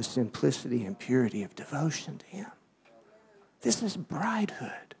from the simplicity and purity of devotion to him. This is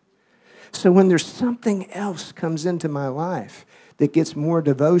bridehood. So when there's something else comes into my life that gets more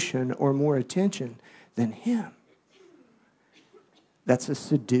devotion or more attention than him, that's a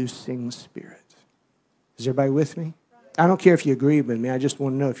seducing spirit. Is everybody with me? I don't care if you agree with me. I just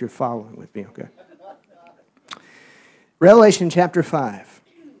want to know if you're following with me, okay? Revelation chapter 5.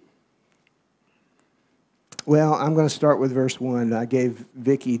 Well, I'm going to start with verse 1. I gave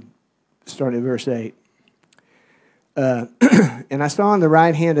Vicki starting at verse 8. And I saw on the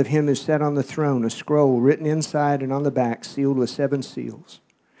right hand of him who sat on the throne a scroll written inside and on the back, sealed with 7 seals.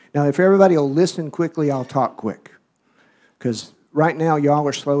 Now, if everybody will listen quickly, I'll talk quick. Because right now, y'all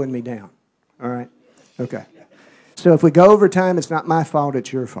are slowing me down. All right? Okay. So if we go over time, it's not my fault,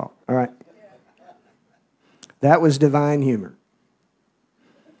 it's your fault. All right? That was divine humor.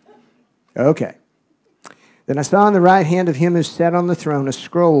 Okay. Then I saw on the right hand of him who sat on the throne a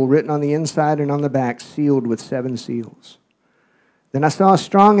scroll written on the inside and on the back, sealed with 7 seals. Then I saw a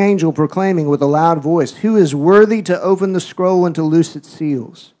strong angel proclaiming with a loud voice, who is worthy to open the scroll and to loose its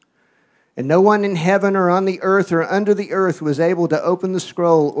seals? And no one in heaven or on the earth or under the earth was able to open the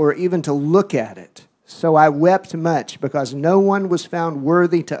scroll or even to look at it. So I wept much because no one was found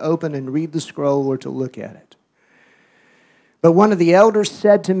worthy to open and read the scroll or to look at it. But one of the elders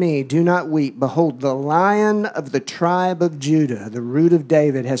said to me, do not weep. Behold, the Lion of the tribe of Judah, the root of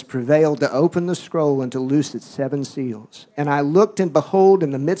David, has prevailed to open the scroll and to loose its 7 seals. And I looked, and behold,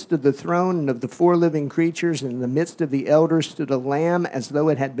 in the midst of the throne and of the 4 living creatures, and in the midst of the elders stood a lamb as though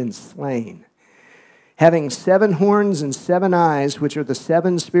it had been slain, having 7 horns and 7 eyes, which are the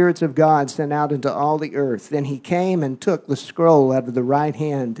 7 spirits of God sent out into all the earth. Then he came and took the scroll out of the right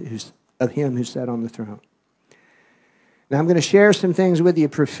hand of him who sat on the throne. Now I'm going to share some things with you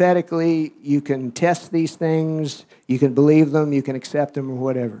prophetically. You can test these things. You can believe them. You can accept them or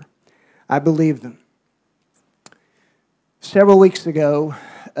whatever. I believe them. Several weeks ago,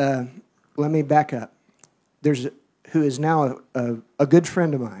 let me back up. Who is now a good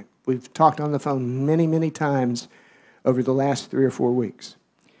friend of mine. We've talked on the phone many, many times over the last 3 or 4 weeks.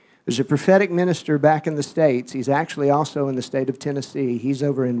 There's a prophetic minister back in the States. He's actually also in the state of Tennessee. He's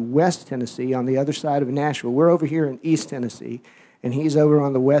over in West Tennessee on the other side of Nashville. We're over here in East Tennessee, and he's over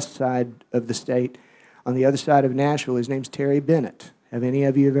on the west side of the state on the other side of Nashville. His name's Terry Bennett. Have any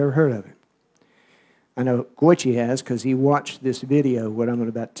of you ever heard of him? I know Goichi has because he watched this video, what I'm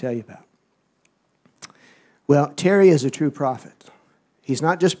about to tell you about. Well, Terry is a true prophet. He's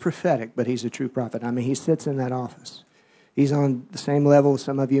not just prophetic, but he's a true prophet. I mean, he sits in that office. He's on the same level.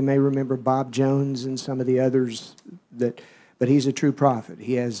 Some of you may remember Bob Jones and some of the others, but he's a true prophet.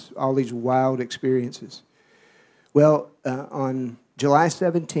 He has all these wild experiences. Well, on July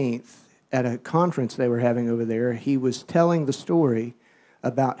 17th, at a conference they were having over there, he was telling the story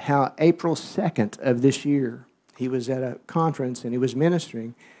about how April 2nd of this year, he was at a conference and he was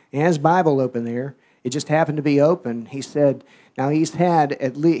ministering, and his Bible open there. It just happened to be open. He said, now he's had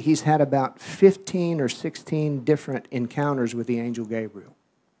about 15 or 16 different encounters with the angel Gabriel.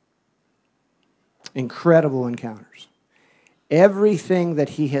 Incredible encounters. Everything that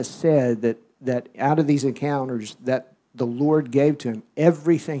he has said that out of these encounters that the Lord gave to him,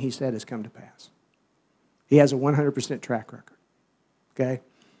 everything he said has come to pass. He has a 100% track record. Okay?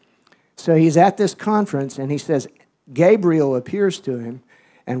 So he's at this conference and he says, Gabriel appears to him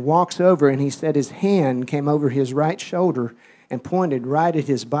and walks over, and he said his hand came over his right shoulder and pointed right at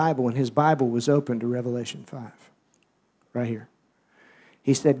his Bible, and his Bible was open to Revelation 5, right here.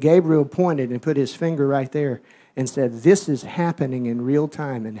 He said Gabriel pointed and put his finger right there and said, this is happening in real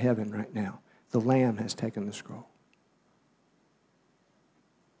time in heaven right now. The Lamb has taken the scroll.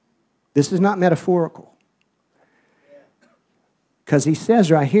 This is not metaphorical. Because he says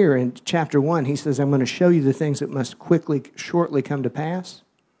right here in chapter 1, he says, I'm going to show you the things that must shortly come to pass.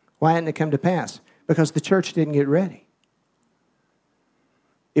 Why hadn't it come to pass? Because the church didn't get ready.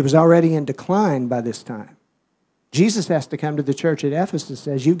 It was already in decline by this time. Jesus has to come to the church at Ephesus and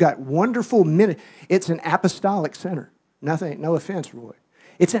says, you've got wonderful ministry. It's an apostolic center. No offense, Roy.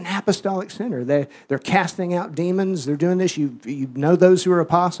 It's an apostolic center. They're casting out demons. They're doing this. You know those who are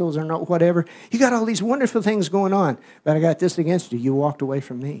apostles or not, whatever. You got all these wonderful things going on. But I got this against you. You walked away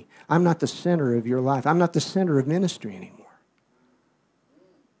from me. I'm not the center of your life. I'm not the center of ministry anymore.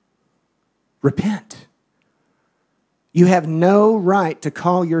 Repent. You have no right to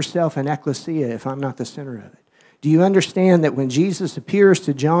call yourself an ecclesia if I'm not the center of it. Do you understand that when Jesus appears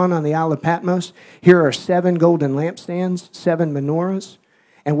to John on the Isle of Patmos, here are 7 golden lampstands, 7 menorahs,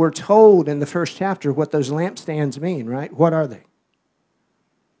 and we're told in the first chapter what those lampstands mean, right? What are they?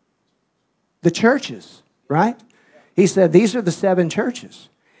 The churches, right? He said these are the 7 churches,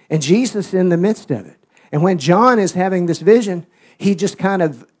 and Jesus in the midst of it. And when John is having this vision, he just kind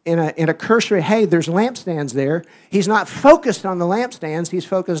of, in a cursory, hey, there's lampstands there. He's not focused on the lampstands. He's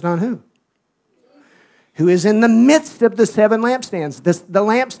focused on who? Who is in the midst of the 7 lampstands. The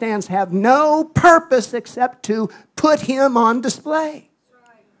lampstands have no purpose except to put him on display.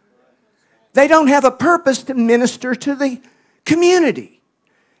 They don't have a purpose to minister to the community.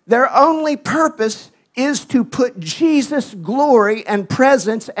 Their only purpose is to put Jesus' glory and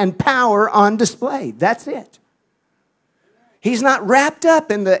presence and power on display. That's it. He's not wrapped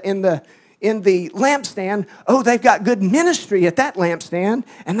up in the lampstand. Oh, they've got good ministry at that lampstand,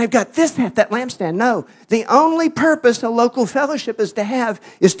 and they've got this at that lampstand. No, the only purpose a local fellowship is to have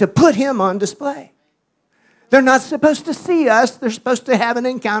is to put him on display. They're not supposed to see us. They're supposed to have an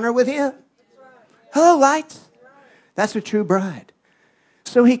encounter with him. Hello, lights. That's a true bride.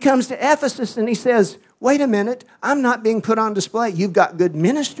 So he comes to Ephesus and he says, wait a minute, I'm not being put on display. You've got good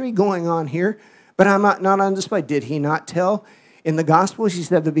ministry going on here, but I'm not on display. Did he not tell in the Gospels? He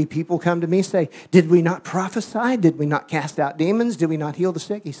said there'll be people come to me and say, did we not prophesy? Did we not cast out demons? Did we not heal the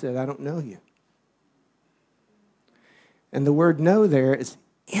sick? He said, I don't know you. And the word know there is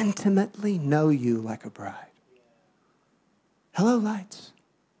intimately know you like a bride. Hello, lights.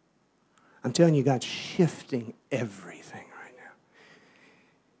 I'm telling you, God's shifting everything right now.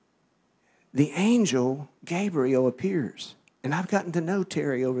 The angel Gabriel appears. And I've gotten to know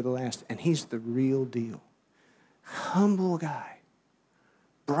Terry over the last, and he's the real deal. Humble guy.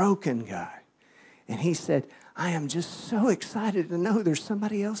 Broken guy. And he said, I am just so excited to know there's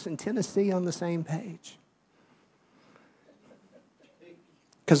somebody else in Tennessee on the same page.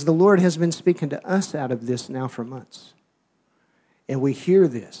 Because the Lord has been speaking to us out of this now for months. And we hear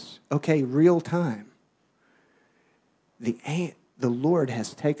this. Okay, real time. The Lord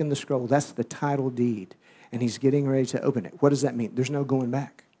has taken the scroll. That's the title deed. And he's getting ready to open it. What does that mean? There's no going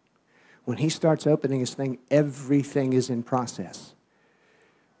back. When he starts opening his thing, everything is in process.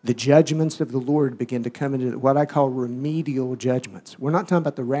 The judgments of the Lord begin to come into what I call remedial judgments. We're not talking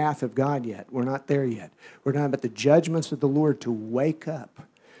about the wrath of God yet. We're not there yet. We're talking about the judgments of the Lord to wake up,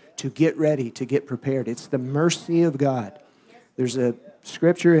 to get ready, to get prepared. It's the mercy of God. There's a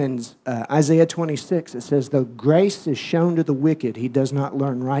scripture in Isaiah 26. It says, though grace is shown to the wicked, he does not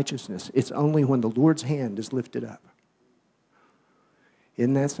learn righteousness. It's only when the Lord's hand is lifted up.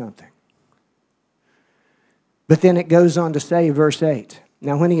 Isn't that something? But then it goes on to say, verse 8,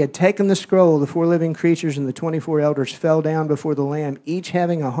 now when he had taken the scroll, the 4 living creatures and the 24 elders fell down before the Lamb, each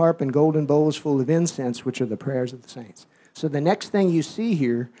having a harp and golden bowls full of incense, which are the prayers of the saints. So the next thing you see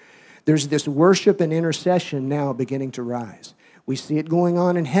here, there's this worship and intercession now beginning to rise. We see it going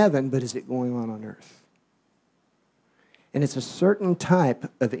on in heaven, but is it going on earth? And it's a certain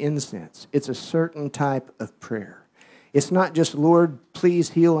type of incense. It's a certain type of prayer. It's not just, Lord,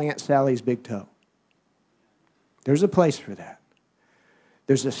 please heal Aunt Sally's big toe. There's a place for that.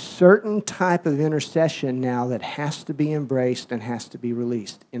 There's a certain type of intercession now that has to be embraced and has to be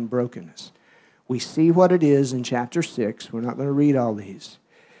released in brokenness. We see what it is in chapter 6. We're not going to read all these.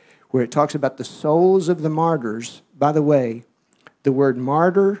 Where it talks about the souls of the martyrs. By the way, the word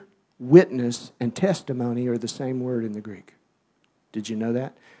martyr, witness, and testimony are the same word in the Greek. Did you know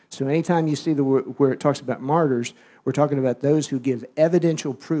that? So anytime you see the word where it talks about martyrs, we're talking about those who give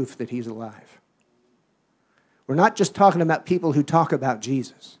evidential proof that he's alive. We're not just talking about people who talk about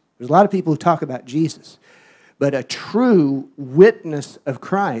Jesus. There's a lot of people who talk about Jesus. But a true witness of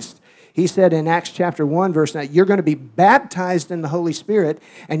Christ, he said in Acts chapter 1, verse 9, you're going to be baptized in the Holy Spirit,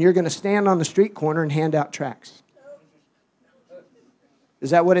 and you're going to stand on the street corner and hand out tracts. Is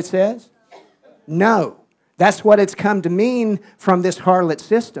that what it says? No. That's what it's come to mean from this harlot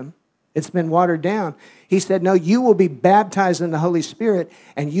system. It's been watered down. He said, no, you will be baptized in the Holy Spirit,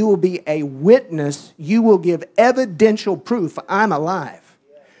 and you will be a witness. You will give evidential proof, I'm alive.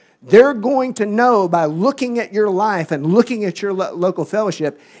 They're going to know by looking at your life and looking at your local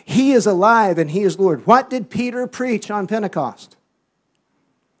fellowship, he is alive and he is Lord. What did Peter preach on Pentecost?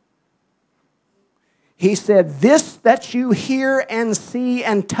 He said, this that you hear and see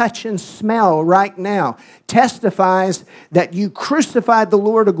and touch and smell right now testifies that you crucified the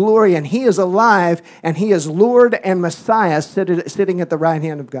Lord of glory and he is alive and he is Lord and Messiah sitting at the right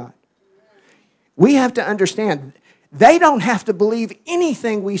hand of God. We have to understand, they don't have to believe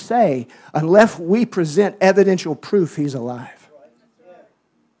anything we say unless we present evidential proof he's alive.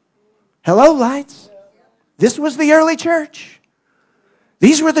 Hello, lights. This was the early church.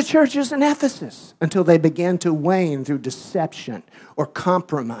 These were the churches in Ephesus until they began to wane through deception or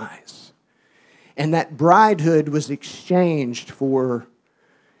compromise. And that bridehood was exchanged for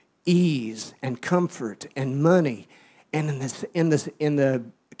ease and comfort and money. And in the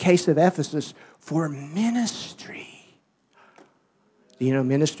case of Ephesus, for ministry. Do you know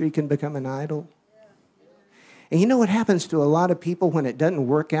ministry can become an idol? And you know what happens to a lot of people when it doesn't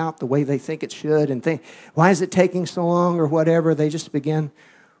work out the way they think it should and think, why is it taking so long or whatever? They just begin.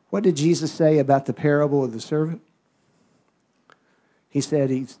 What did Jesus say about the parable of the servant? He said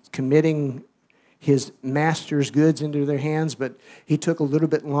he's committing his master's goods into their hands, but he took a little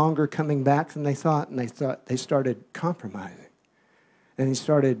bit longer coming back than they thought, and they started compromising. And he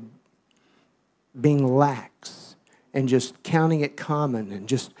started being lax. And just counting it common and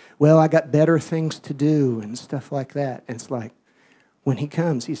just, well, I got better things to do and stuff like that. And it's like, when he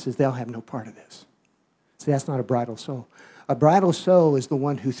comes, he says, they'll have no part of this. See, that's not a bridal soul. A bridal soul is the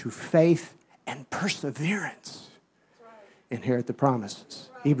one who through faith and perseverance inherit the promises.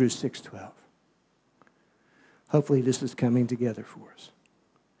 Hebrews 6:12. Hopefully this is coming together for us.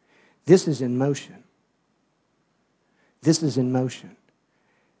 This is in motion. This is in motion.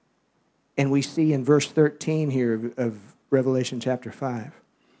 And we see in verse 13 here of Revelation chapter 5.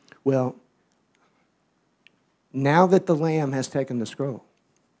 Well, now that the Lamb has taken the scroll,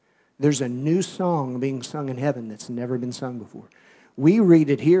 there's a new song being sung in heaven that's never been sung before. We read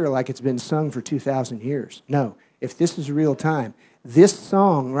it here like it's been sung for 2,000 years. No, if this is real time, this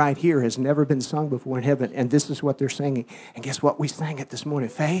song right here has never been sung before in heaven, and this is what they're singing. And guess what? We sang it this morning.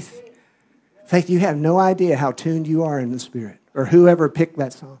 Faith, you have no idea how tuned you are in the Spirit, or whoever picked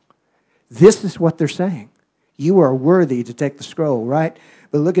that song. This is what they're saying. You are worthy to take the scroll, right?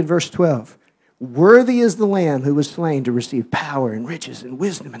 But look at verse 12. Worthy is the Lamb who was slain to receive power and riches and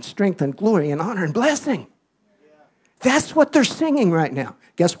wisdom and strength and glory and honor and blessing. That's what they're singing right now.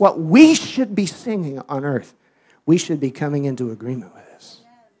 Guess what? We should be singing on earth. We should be coming into agreement with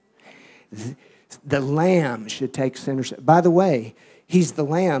this. The Lamb should take center. By the way, he's the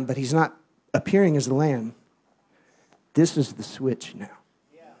Lamb, but he's not appearing as the Lamb. This is the switch now.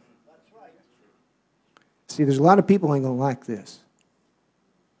 See, there's a lot of people who ain't going to like this.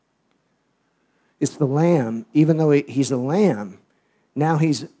 It's the Lamb. Even though he's a lamb, now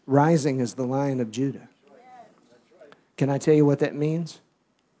he's rising as the Lion of Judah. Can I tell you what that means?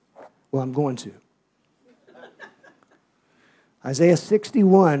 Well, I'm going to. Isaiah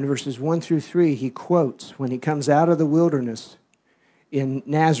 61, verses 1 through 3, he quotes when he comes out of the wilderness in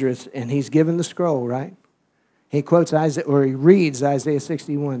Nazareth, and he's given the scroll, right? He quotes Isaiah, or he reads Isaiah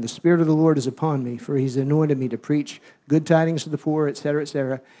 61. The Spirit of the Lord is upon me, for he's anointed me to preach good tidings to the poor, etc.,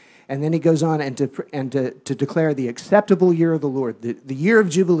 etc. And then he goes on and to declare the acceptable year of the Lord, the year of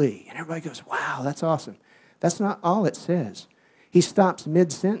Jubilee. And everybody goes, wow, that's awesome. That's not all it says. He stops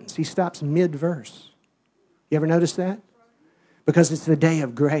mid-sentence. He stops mid-verse. You ever notice that? Because it's the day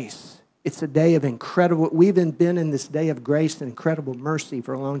of grace. It's a day of incredible, we've been in this day of grace and incredible mercy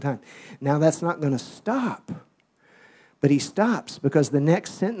for a long time. Now that's not going to stop. But he stops because the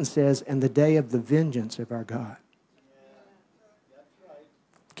next sentence says, and the day of the vengeance of our God.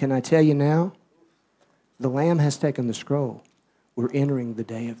 Can I tell you now? The Lamb has taken the scroll. We're entering the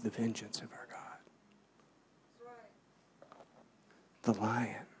day of the vengeance of our God. The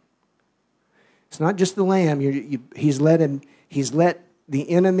Lion. It's not just the Lamb. He's let the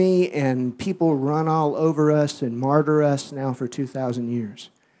enemy and people run all over us and martyr us now for 2,000 years.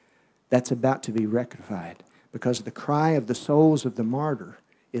 That's about to be rectified. Because the cry of the souls of the martyr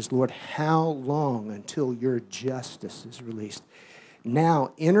is, Lord, how long until your justice is released?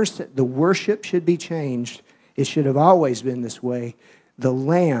 Now, the worship should be changed. It should have always been this way. The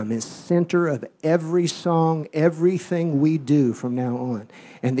Lamb is center of every song, everything we do from now on.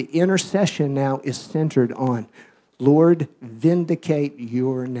 And the intercession now is centered on, Lord, vindicate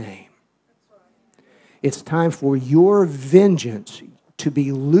your name. It's time for your vengeance to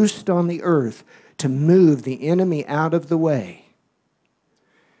be loosed on the earth, to move the enemy out of the way.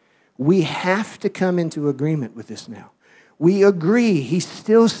 We have to come into agreement with this now. We agree he's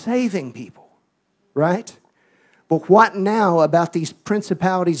still saving people, right? But what now about these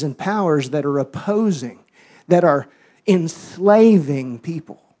principalities and powers that are opposing, that are enslaving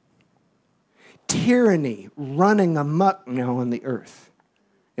people? Tyranny running amok now on the earth.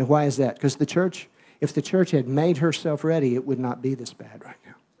 And why is that? Because if the church had made herself ready, it would not be this bad right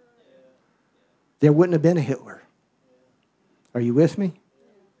now. There wouldn't have been a Hitler. Are you with me?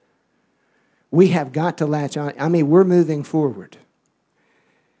 We have got to latch on. I mean, we're moving forward.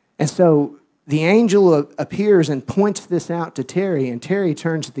 And so the angel appears and points this out to Terry, and Terry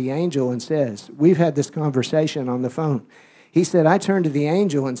turns to the angel and says, we've had this conversation on the phone. He said, I turned to the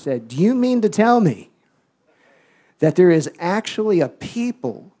angel and said, do you mean to tell me that there is actually a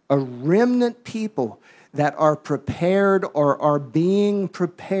people, a remnant people, that are prepared or are being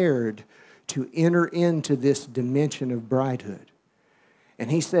prepared to enter into this dimension of bridehood? And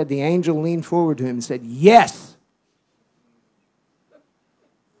he said, the angel leaned forward to him and said, yes.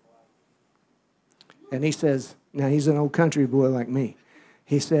 And he says, now he's an old country boy like me.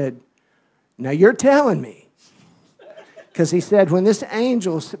 He said, now you're telling me. Because he said, when this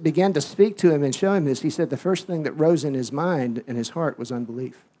angel began to speak to him and show him this, he said the first thing that rose in his mind and his heart was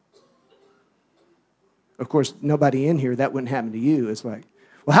unbelief. Of course, nobody in here, that wouldn't happen to you. It's like,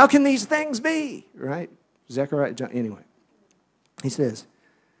 well, how can these things be? Right? Zechariah, John, anyway. He says,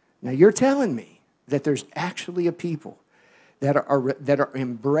 now you're telling me that there's actually a people that are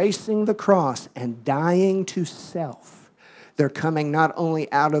embracing the cross and dying to self. They're coming not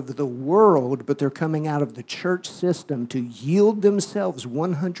only out of the world, but they're coming out of the church system to yield themselves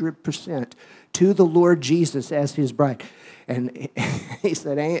 100% to the Lord Jesus as his bride. And he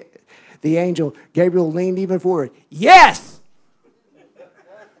said, the angel, Gabriel leaned even forward. Yes!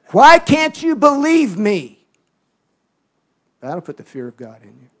 Why can't you believe me? That'll put the fear of God in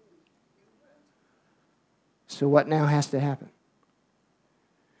you. So what now has to happen?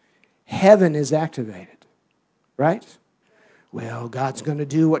 Heaven is activated, right? Well, God's going to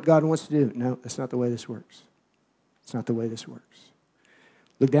do what God wants to do. No, that's not the way this works. It's not the way this works.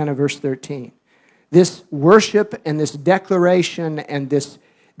 Look down at verse 13. This worship and this declaration and this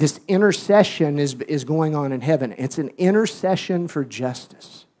intercession is going on in heaven. It's an intercession for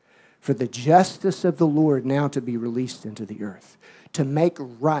justice, for the justice of the Lord now to be released into the earth, to make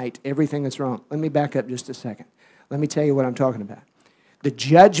right everything that's wrong. Let me back up just a second. Let me tell you what I'm talking about. The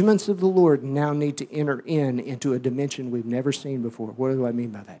judgments of the Lord now need to enter into a dimension we've never seen before. What do I mean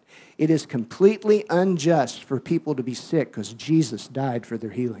by that? It is completely unjust for people to be sick because Jesus died for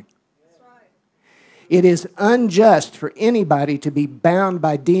their healing. It is unjust for anybody to be bound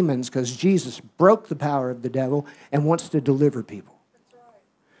by demons because Jesus broke the power of the devil and wants to deliver people.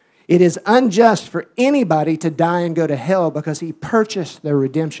 It is unjust for anybody to die and go to hell because he purchased their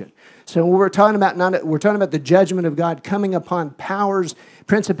redemption. So we're talking about the judgment of God coming upon powers,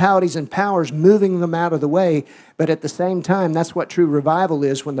 principalities and powers, moving them out of the way. But at the same time, that's what true revival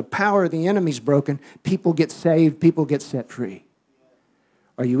is. When the power of the enemy's broken, people get saved, people get set free.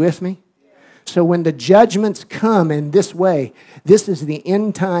 Are you with me? So when the judgments come in this way, this is the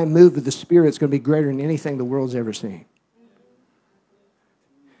end time move of the Spirit. It's going to be greater than anything the world's ever seen.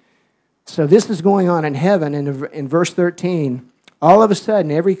 So this is going on in heaven. And in verse 13, all of a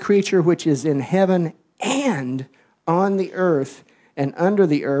sudden, every creature which is in heaven and on the earth and under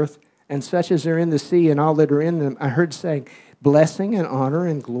the earth, and such as are in the sea and all that are in them, I heard saying, blessing and honor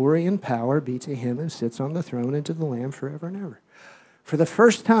and glory and power be to him who sits on the throne and to the Lamb forever and ever. For the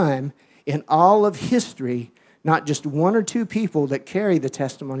first time in all of history, not just one or two people that carry the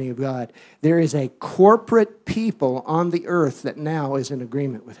testimony of God, there is a corporate people on the earth that now is in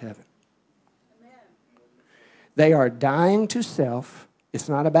agreement with heaven. They are dying to self. It's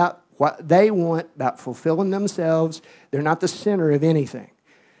not about what they want, about fulfilling themselves. They're not the center of anything.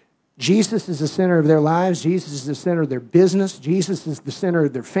 Jesus is the center of their lives. Jesus is the center of their business. Jesus is the center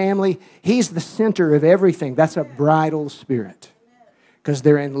of their family. He's the center of everything. That's a bridal spirit because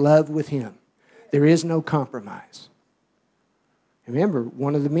they're in love with him. There is no compromise. Remember,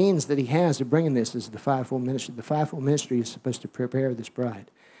 one of the means that he has of bringing this is the fivefold ministry. The fivefold ministry is supposed to prepare this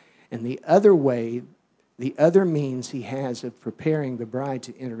bride. And the other way, the other means he has of preparing the bride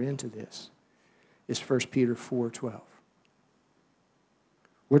to enter into this is 1 Peter 4:12.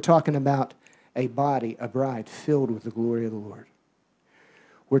 We're talking about a body, a bride, filled with the glory of the Lord.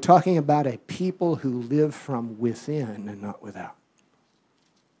 We're talking about a people who live from within and not without.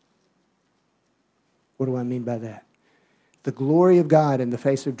 What do I mean by that? The glory of God in the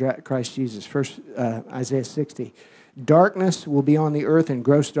face of Christ Jesus. First, Isaiah 60. Darkness will be on the earth and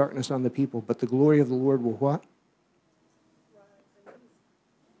gross darkness on the people, but the glory of the Lord will what?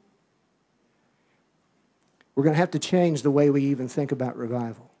 We're going to have to change the way we even think about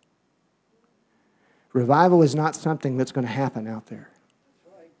revival. Revival is not something that's going to happen out there.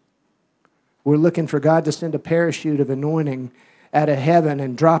 We're looking for God to send a parachute of anointing out of heaven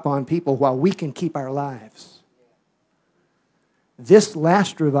and drop on people while we can keep our lives. This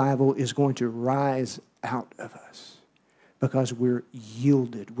last revival is going to rise out of us because we're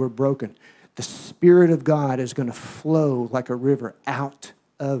yielded, we're broken. The Spirit of God is going to flow like a river out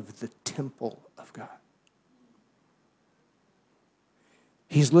of the temple of God.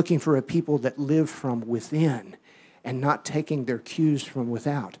 He's looking for a people that live from within and not taking their cues from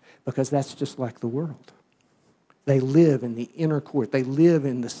without, because that's just like the world. They live in the inner court. They live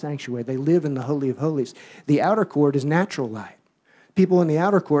in the sanctuary. They live in the Holy of Holies. The outer court is natural light. People in the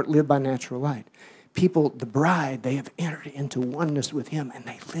outer court live by natural light. People, the bride, they have entered into oneness with him, and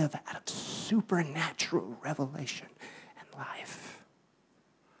they live out of supernatural revelation and life.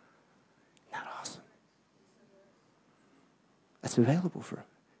 Isn't that awesome? That's available for him.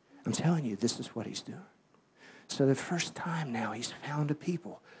 I'm telling you, this is what he's doing. So the first time now he's found a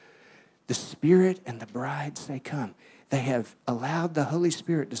people. The Spirit and the bride say, come. They have allowed the Holy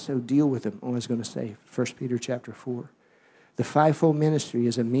Spirit to so deal with them. I was going to say, 1 Peter chapter 4. The fivefold ministry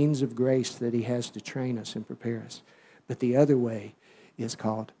is a means of grace that he has to train us and prepare us. But the other way is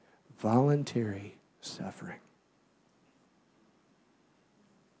called voluntary suffering.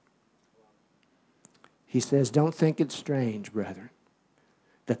 He says, don't think it strange, brethren,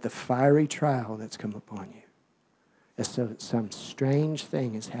 that the fiery trial that's come upon you, as though some strange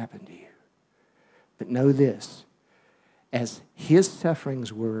thing has happened to you. But know this, as his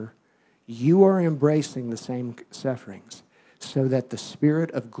sufferings were, you are embracing the same sufferings, so that the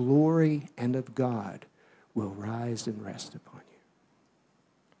Spirit of glory and of God will rise and rest upon you.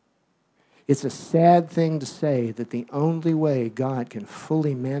 It's a sad thing to say that the only way God can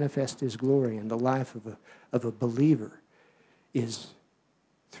fully manifest his glory in the life of a believer is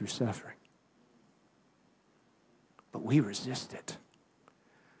through suffering. But we resist it.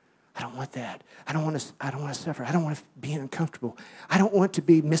 I don't want that. I don't want to suffer. I don't want to be uncomfortable. I don't want to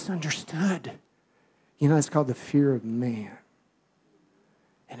be misunderstood. You know, it's called the fear of man.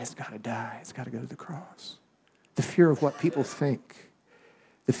 And it's got to die. It's got to go to the cross. The fear of what people think.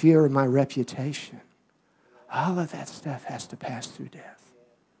 The fear of my reputation. All of that stuff has to pass through death.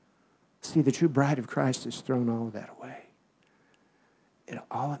 See, the true bride of Christ has thrown all of that away.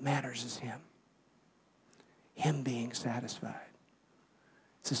 all that matters is Him. Him being satisfied.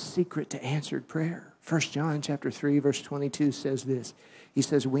 It's a secret to answered prayer. 1 John chapter 3, verse 22 says this. He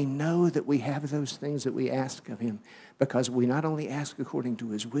says, we know that we have those things that we ask of Him because we not only ask according to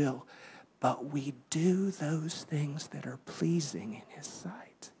His will, but we do those things that are pleasing in His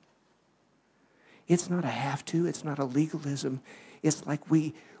sight. It's not a have to. It's not a legalism. It's like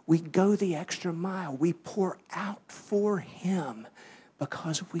we go the extra mile. We pour out for Him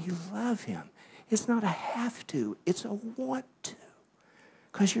because we love Him. It's not a have to. It's a want to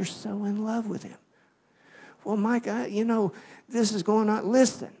because you're so in love with Him. Well, Mike, this is going on.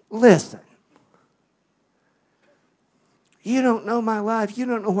 Listen. You don't know my life. You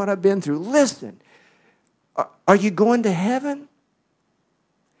don't know what I've been through. Listen. Are you going to heaven?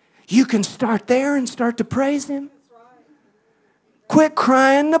 You can start there and start to praise Him. Quit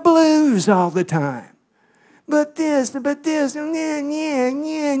crying the blues all the time. But this, yeah.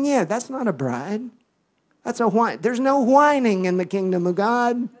 That's not a bride. That's a whine. There's no whining in the kingdom of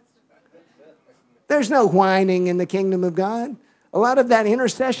God. There's no whining in the kingdom of God. A lot of that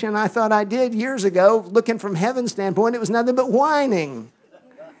intercession I thought I did years ago, looking from heaven's standpoint, it was nothing but whining.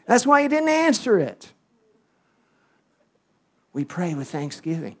 That's why He didn't answer it. We pray with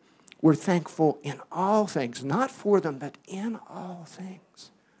thanksgiving. We're thankful in all things, not for them, but in all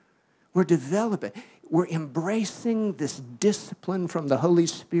things. We're developing. We're embracing this discipline from the Holy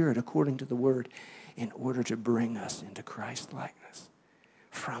Spirit according to the Word in order to bring us into Christ-likeness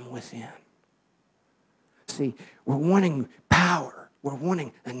from within. See, we're wanting power. We're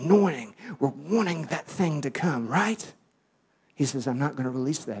wanting anointing. We're wanting that thing to come, right? He says, I'm not going to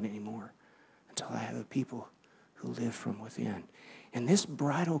release that anymore until I have a people who live from within. And this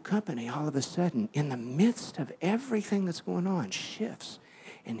bridal company, all of a sudden, in the midst of everything that's going on, shifts.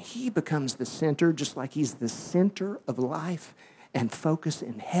 And He becomes the center, just like He's the center of life and focus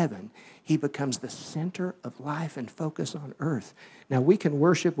in heaven. He becomes the center of life and focus on earth. Now, we can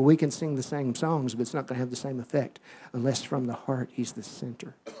worship or we can sing the same songs, but it's not going to have the same effect unless from the heart He's the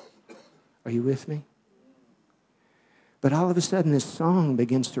center. Are you with me? But all of a sudden, this song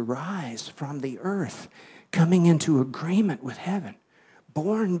begins to rise from the earth, coming into agreement with heaven.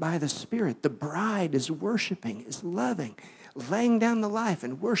 Born by the Spirit, the bride is worshiping, is loving, laying down the life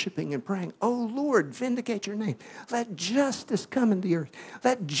and worshiping and praying, oh Lord, vindicate your name. Let justice come into the earth.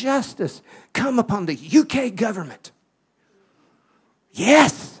 Let justice come upon the UK government.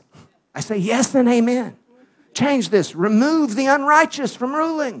 Yes. I say yes and amen. Change this. Remove the unrighteous from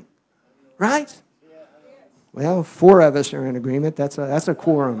ruling. Right? Well, 4 of us are in agreement. That's a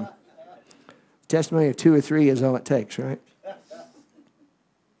quorum. Testimony of 2 or 3 is all it takes, right?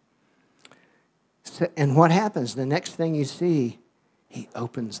 So, and what happens? The next thing you see, He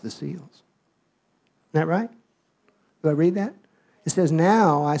opens the seals. Isn't that right? Do I read that? It says,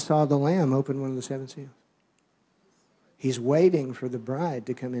 now I saw the Lamb open one of the 7 seals. He's waiting for the bride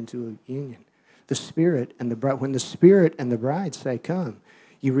to come into a union. The Spirit and the bride, when the Spirit and the bride say, come,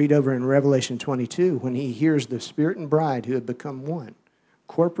 you read over in Revelation 22, when He hears the Spirit and bride who have become one,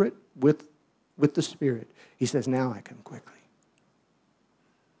 corporate with the Spirit, He says, now I come quickly.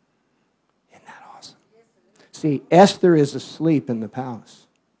 Isn't that awesome? See, Esther is asleep in the palace.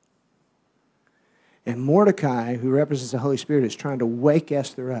 And Mordecai, who represents the Holy Spirit, is trying to wake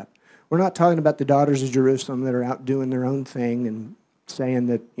Esther up. We're not talking about the daughters of Jerusalem that are out doing their own thing and saying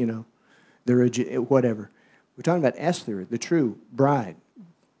that, they're whatever. We're talking about Esther, the true bride,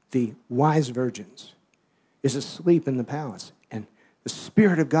 the wise virgins, is asleep in the palace. And the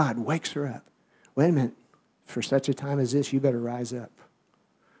Spirit of God wakes her up. Wait a minute. For such a time as this, you better rise up.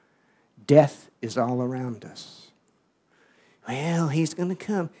 Death is all around us. Well, He's going to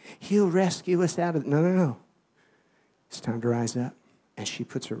come. He'll rescue us out of it. No. It's time to rise up. And she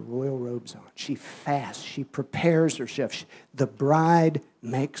puts her royal robes on. She fasts. She prepares herself. The bride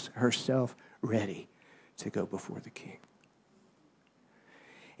makes herself ready to go before the King.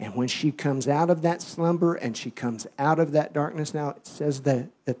 And when she comes out of that slumber and she comes out of that darkness, now it says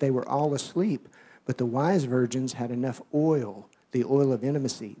that they were all asleep, but the wise virgins had enough oil, the oil of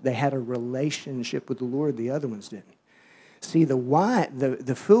intimacy. They had a relationship with the Lord. The other ones didn't. See,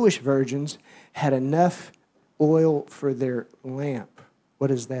 the foolish virgins had enough oil for their lamp. What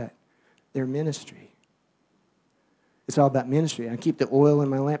is that? Their ministry. It's all about ministry. I keep the oil in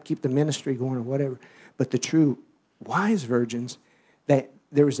my lamp, keep the ministry going or whatever. But the true wise virgins,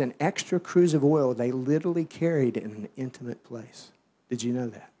 there was an extra cruse of oil they literally carried in an intimate place. Did you know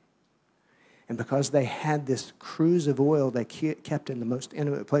that? And because they had this cruse of oil they kept in the most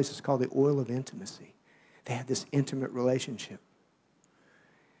intimate place, it's called the oil of intimacy. They had this intimate relationship.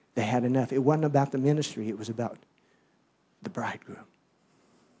 They had enough. It wasn't about the ministry. It was about the bridegroom.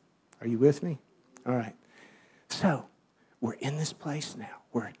 Are you with me? All right. So, we're in this place now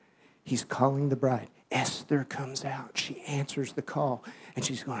where he's calling the bride. Esther comes out. She answers the call. And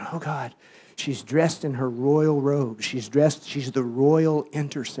she's going, oh, God. She's dressed in her royal robe. She's the royal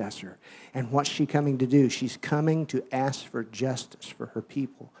intercessor. And what's she coming to do? She's coming to ask for justice for her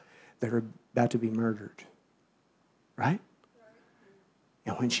people that are about to be murdered. Right?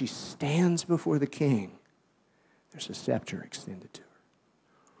 And when she stands before the king, there's a scepter extended to her.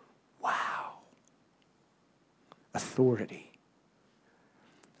 Wow. Authority.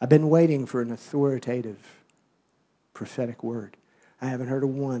 I've been waiting for an authoritative prophetic word. I haven't heard of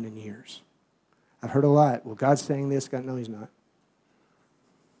one in years. I've heard a lot. Well, God's saying this. God, no, he's not.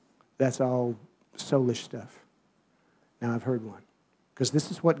 That's all soulish stuff. Now I've heard one. Because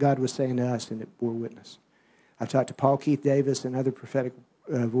this is what God was saying to us, and it bore witness. I've talked to Paul Keith Davis and other prophetic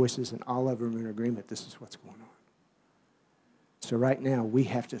voices, and all of them are in agreement. This is what's going on. So right now, we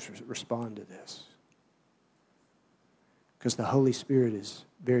have to respond to this. Because the Holy Spirit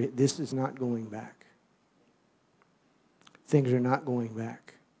this is not going back. Things are not going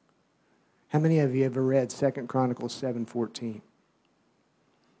back. How many of you ever read 2 Chronicles 7:14?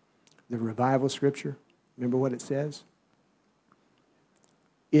 The revival scripture. Remember what it says?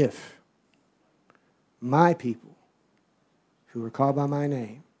 If my people who are called by my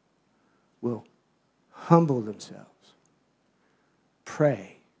name will humble themselves,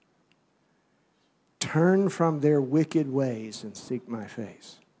 pray, turn from their wicked ways and seek my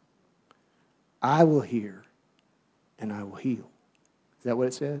face, I will hear and I will heal. Is that what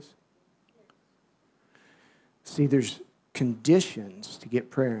it says? See, there's conditions to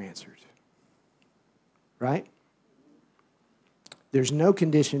get prayer answered. Right? There's no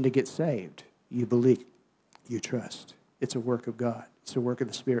condition to get saved. You believe. You trust. It's a work of God. It's a work of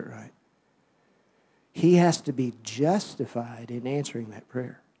the Spirit, right? He has to be justified in answering that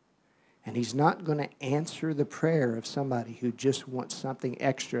prayer. And he's not going to answer the prayer of somebody who just wants something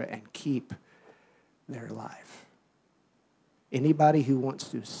extra and keep their life. Anybody who wants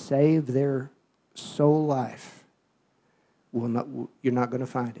to save their soul life, you're not going to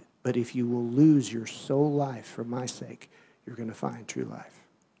find it. But if you will lose your soul life for my sake, you're going to find true life.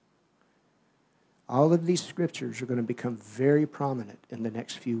 All of these scriptures are going to become very prominent in the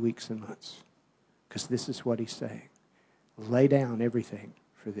next few weeks and months. Because this is what he's saying. Lay down everything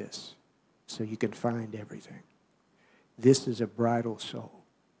for this so you can find everything. This is a bridal soul.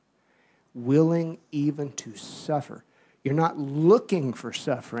 Willing even to suffer. You're not looking for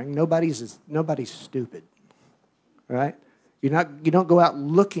suffering. Nobody's stupid. Right? You don't go out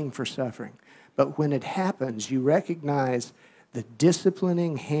looking for suffering. But when it happens, you recognize the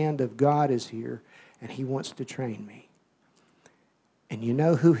disciplining hand of God is here, and he wants to train me. And you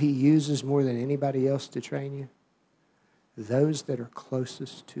know who he uses more than anybody else to train you? Those that are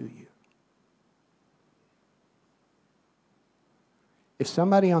closest to you. If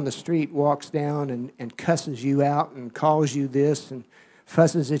somebody on the street walks down and cusses you out and calls you this and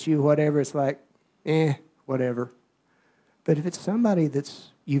fusses at you, whatever, it's like, whatever. But if it's somebody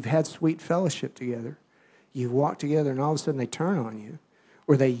you've had sweet fellowship together, you've walked together and all of a sudden they turn on you,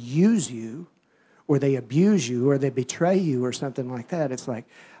 or they use you, or they abuse you, or they betray you, or something like that, it's like,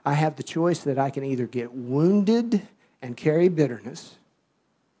 I have the choice that I can either get wounded and carry bitterness,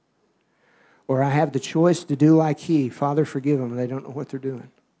 or I have the choice to do like Father, forgive them, they don't know what they're doing.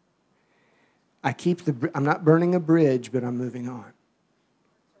 I'm not burning a bridge, but I'm moving on.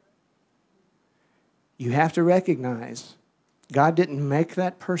 You have to recognize God didn't make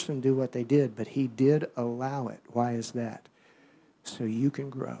that person do what they did, but he did allow it. Why is that? So you can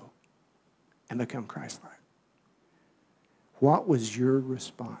grow and become Christ-like. What was your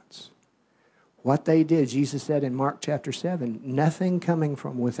response? What they did, Jesus said in Mark chapter 7, nothing coming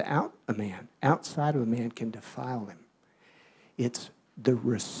from without a man, outside of a man, can defile him. It's the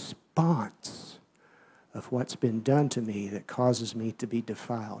response of what's been done to me that causes me to be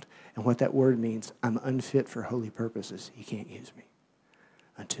defiled. And what that word means, I'm unfit for holy purposes. He can't use me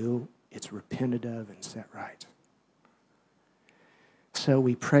until it's repented of and set right. So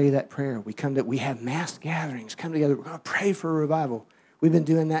we pray that prayer. We have mass gatherings, come together. We're going to pray for a revival. We've been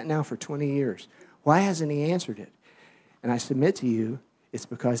doing that now for 20 years. Why hasn't he answered it? And I submit to you, it's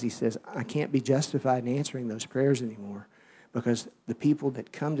because he says, I can't be justified in answering those prayers anymore, because the people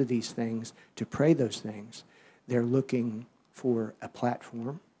that come to these things to pray those things, they're looking for a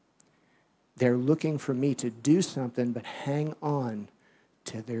platform. They're looking for me to do something but hang on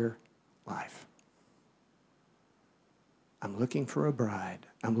to their life. I'm looking for a bride.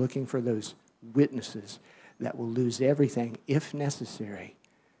 I'm looking for those witnesses that will lose everything, if necessary,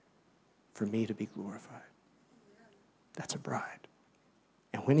 for me to be glorified. That's a bride.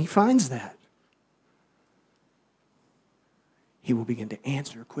 And when he finds that, he will begin to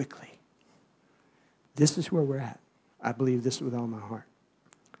answer quickly. This is where we're at. I believe this with all my heart.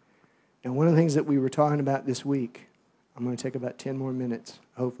 Now, one of the things that we were talking about this week, I'm going to take about 10 more minutes,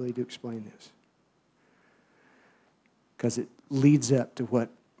 hopefully, to explain this. Because it leads up to what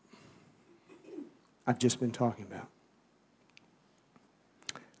I've just been talking about.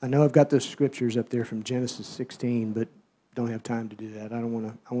 I know I've got those scriptures up there from Genesis 16, but don't have time to do that. I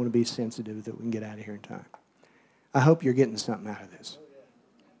want to be sensitive that we can get out of here in time. I hope you're getting something out of this.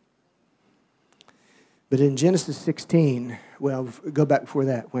 But in Genesis 16, well, go back before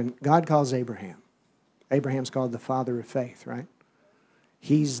that. When God calls Abraham, Abraham's called the father of faith, right?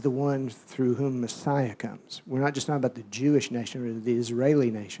 He's the one through whom Messiah comes. We're not just talking about the Jewish nation or the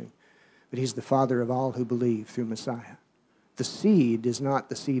Israeli nation, but he's the father of all who believe through Messiah. The seed is not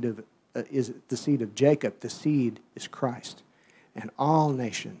the seed of Jacob. The seed is Christ, and all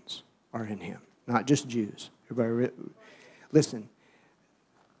nations are in him, not just Jews. Everybody, listen.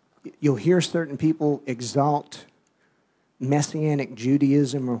 You'll hear certain people exalt Messianic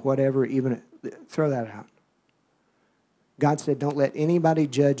Judaism or whatever, even throw that out. God said, don't let anybody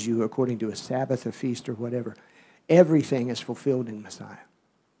judge you according to a Sabbath, a feast, or whatever. Everything is fulfilled in Messiah.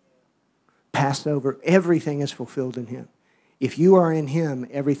 Passover, everything is fulfilled in him. If you are in him,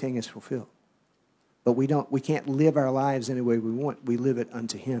 everything is fulfilled. But we can't live our lives any way we want. We live it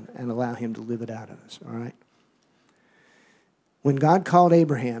unto him and allow him to live it out of us, all right? When God called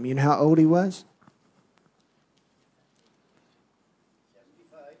Abraham, you know how old he was?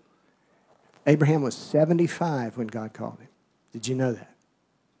 75. Abraham was 75 when God called him. Did you know that?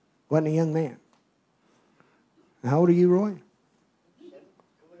 Wasn't a young man. How old are you, Roy?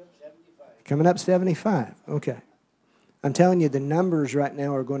 Coming up 75. Okay. I'm telling you, the numbers right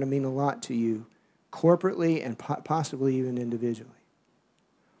now are going to mean a lot to you, corporately and possibly even individually.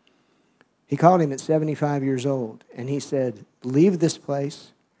 He called him at 75 years old, and he said, leave this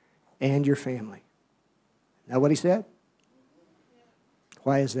place and your family. Know what he said?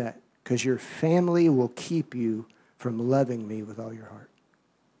 Why is that? Because your family will keep you from loving me with all your heart.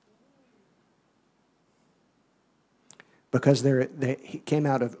 Because they came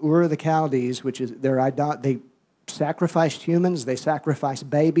out of Ur of the Chaldees, which is they sacrificed humans, they sacrificed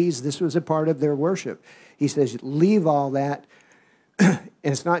babies. This was a part of their worship. He says, leave all that. And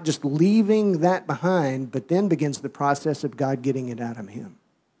it's not just leaving that behind, but then begins the process of God getting it out of him.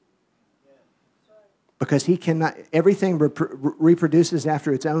 Because he cannot, everything reproduces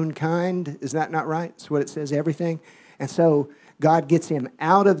after its own kind. Is that not right? That's what it says, everything. And so God gets him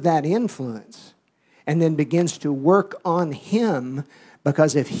out of that influence and then begins to work on him,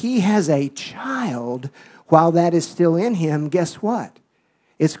 because if he has a child while that is still in him, guess what?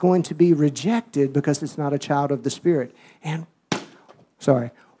 It's going to be rejected because it's not a child of the Spirit. And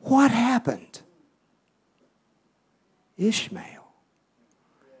what happened? Ishmael.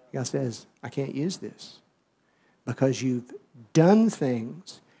 God says, I can't use this because you've done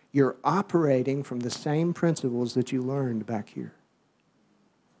things. You're operating from the same principles that you learned back here.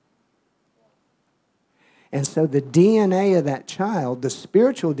 And so the DNA of that child, the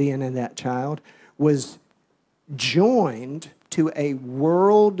spiritual DNA of that child, was joined to a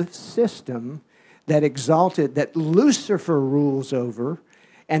world system that exalted, that Lucifer rules over,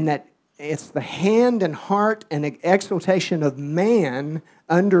 and that it's the hand and heart and exaltation of man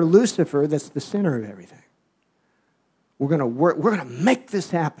under Lucifer that's the center of everything. We're going to work, we're going to make this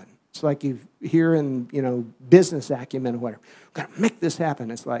happen. It's like you hear in, business acumen or whatever. We're going to make this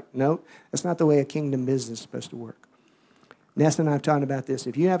happen. It's like, no, that's not the way a kingdom business is supposed to work. Nessa and I have talked about this.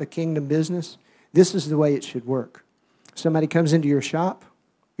 If you have a kingdom business, this is the way it should work. Somebody comes into your shop,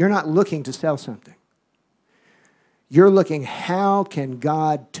 you're not looking to sell something. You're looking, how can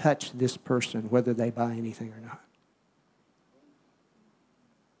God touch this person, whether they buy anything or not?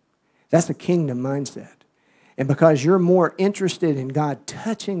 That's a kingdom mindset. And because you're more interested in God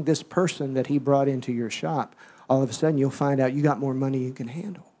touching this person that he brought into your shop, all of a sudden you'll find out you got more money you can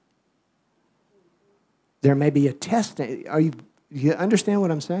handle. There may be a test. You understand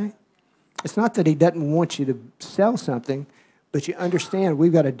what I'm saying? It's not that he doesn't want you to sell something, but you understand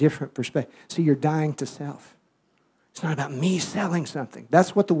we've got a different perspective. See, you're dying to self. It's not about me selling something.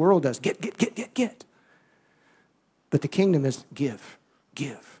 That's what the world does. Get. But the kingdom is give.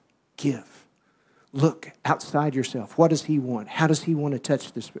 Look outside yourself. What does he want? How does he want to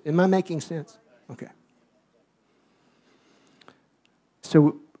touch this? Am I making sense? Okay.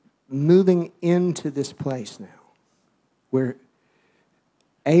 So moving into this place now, where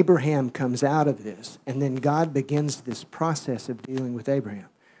Abraham comes out of this, and then God begins this process of dealing with Abraham.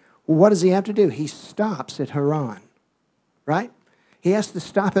 Well, what does he have to do? He stops at Haran, right? He has to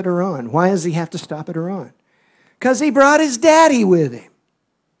stop at Iran. Why does he have to stop at Iran? Because he brought his daddy with him.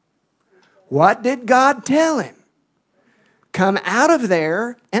 What did God tell him? Come out of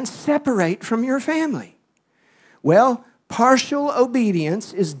there and separate from your family. Well, partial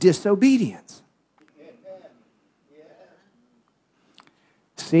obedience is disobedience.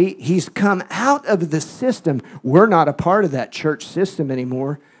 See, he's come out of the system. We're not a part of that church system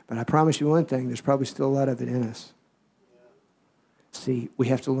anymore, but I promise you one thing, there's probably still a lot of it in us. See, we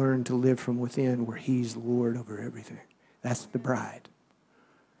have to learn to live from within where he's Lord over everything. That's the bride.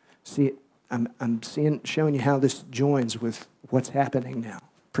 See, I'm showing you how this joins with what's happening now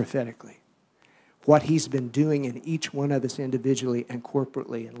prophetically. What he's been doing in each one of us individually and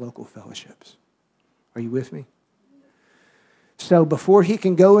corporately in local fellowships. Are you with me? So before he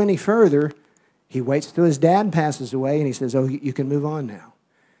can go any further, he waits till his dad passes away and he says, oh, you can move on now.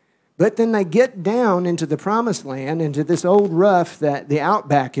 But then they get down into the promised land, into this old rough, the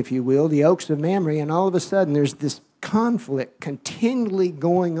outback, if you will, the oaks of Mamre, and all of a sudden there's this conflict continually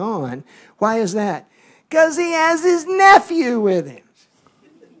going on. Why is that? Because he has his nephew with him.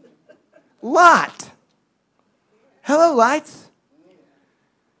 Lot. Hello, lights.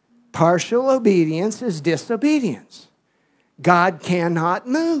 Partial obedience is disobedience. God cannot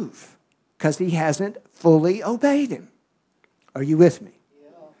move because he hasn't fully obeyed him. Are you with me?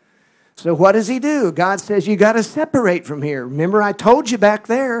 So what does he do? God says, you got to separate from here. Remember, I told you back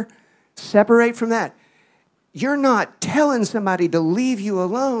there, separate from that. You're not telling somebody to leave you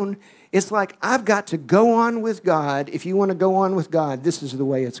alone. It's like, I've got to go on with God. If you want to go on with God, this is the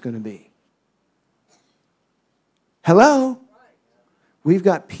way it's going to be. Hello? We've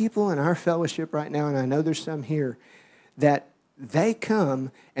got people in our fellowship right now, and I know there's some here, that they come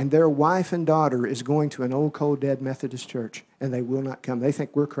and their wife and daughter is going to an old, cold, dead Methodist church, and they will not come. They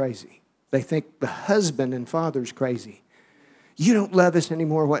think we're crazy. They think the husband and father's crazy. You don't love us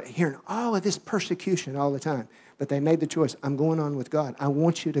anymore. What? Hearing all of this persecution all the time. But they made the choice. I'm going on with God. I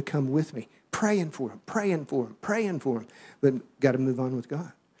want you to come with me. Praying for him, praying for him, praying for him. But got to move on with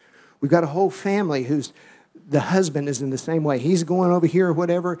God. We've got a whole family who's, the husband is in the same way. He's going over here or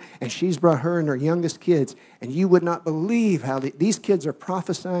whatever, and she's brought her and her youngest kids. And you would not believe how these kids are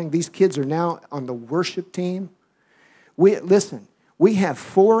prophesying. These kids are now on the worship team. Listen, we have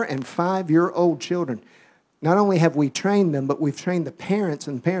 4- and 5-year-old children. Not only have we trained them, but we've trained the parents.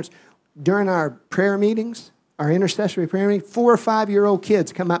 And the parents, during our prayer meetings, our intercessory prayer meetings, 4- or 5-year-old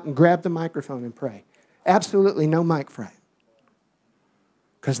kids come up and grab the microphone and pray. Absolutely no mic fright.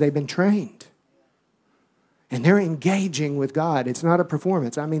 Because they've been trained. And they're engaging with God. It's not a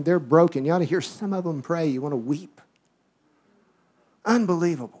performance. I mean, they're broken. You ought to hear some of them pray. You want to weep.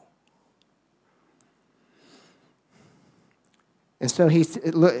 Unbelievable. And so he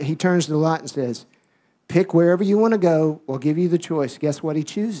turns to Lot and says, pick wherever you want to go. We'll give you the choice. Guess what he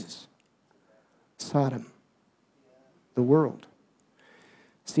chooses? Sodom. The world.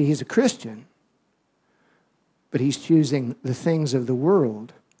 See, he's a Christian, but he's choosing the things of the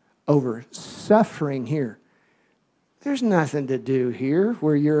world over suffering here. There's nothing to do here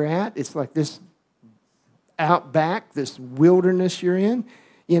where you're at. It's like this outback, this wilderness you're in.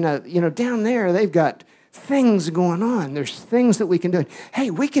 You know, down there they've got things going on. There's things that we can do.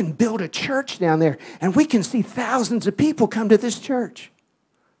 Hey, we can build a church down there, and we can see thousands of people come to this church.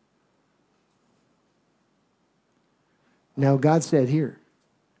 No, God said here,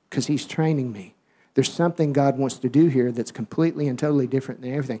 because he's training me. There's something God wants to do here that's completely and totally different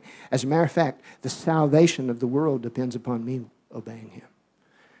than everything. As a matter of fact, the salvation of the world depends upon me obeying him.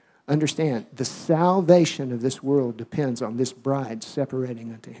 Understand, the salvation of this world depends on this bride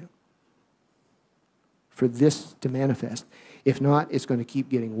separating unto him. For this to manifest. If not, it's going to keep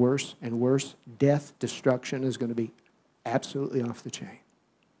getting worse and worse. Death, destruction is going to be absolutely off the chain.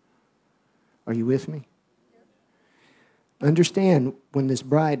 Are you with me? Understand, when this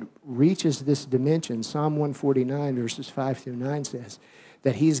bride reaches this dimension, Psalm 149, verses 5 through 9 says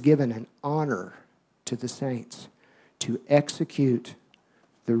that he's given an honor to the saints to execute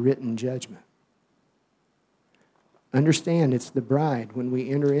the written judgment. Understand, it's the bride. When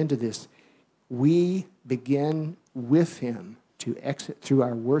we enter into this, we begin with him to exit through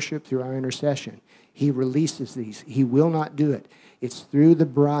our worship, through our intercession. He releases these. He will not do it. It's through the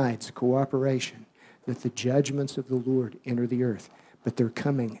bride's cooperation that the judgments of the Lord enter the earth, but they're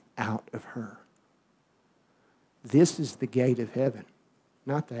coming out of her. This is the gate of heaven,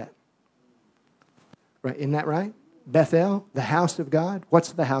 not that. Right? Isn't that right? Bethel, the house of God.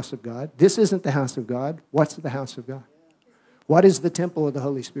 What's the house of God? This isn't the house of God. What's the house of God? What is the temple of the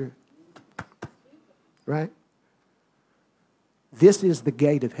Holy Spirit? Right? This is the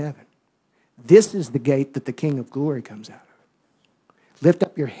gate of heaven. This is the gate that the King of Glory comes out of. Lift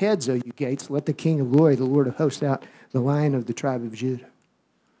up your heads, O you gates. Let the King of glory, the Lord of hosts, out, the Lion of the tribe of Judah.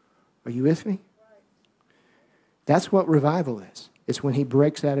 Are you with me? That's what revival is. It's when he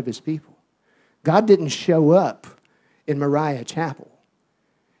breaks out of his people. God didn't show up in Moriah Chapel.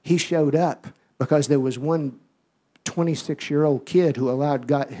 He showed up because there was one 26-year-old kid who allowed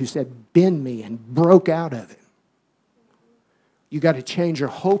God, who said, bend me, and broke out of him. You got to change your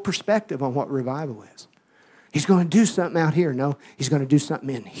whole perspective on what revival is. He's going to do something out here. No, he's going to do something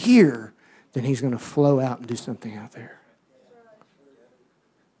in here. Then he's going to flow out and do something out there.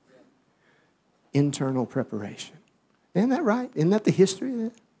 Internal preparation. Isn't that right? Isn't that the history of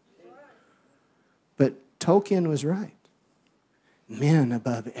that? But Tolkien was right. Men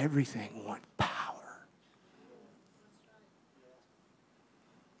above everything want power.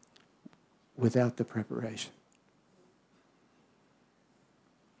 Without the preparation.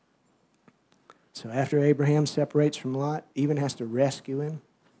 So after Abraham separates from Lot, even has to rescue him.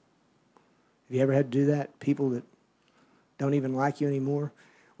 Have you ever had to do that? People that don't even like you anymore.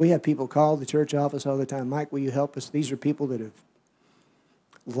 We have people call the church office all the time. Mike, will you help us? These are people that have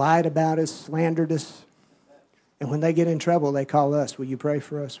lied about us, slandered us. And when they get in trouble, they call us. Will you pray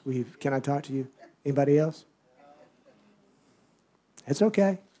for us? Can I talk to you? Anybody else? It's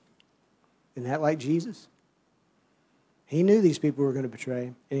okay. Isn't that like Jesus? He knew these people were going to betray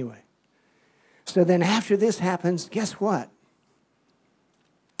him. Anyway. So then after this happens, guess what?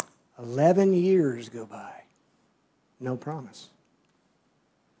 11 years go by. No promise.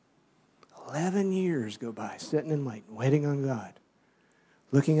 11 years go by, sitting and waiting on God.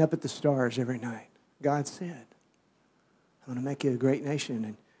 Looking up at the stars every night. God said, I'm going to make you a great nation,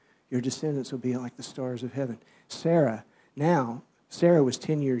 and your descendants will be like the stars of heaven. Sarah was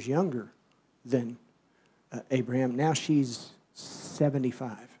 10 years younger than Abraham. Now she's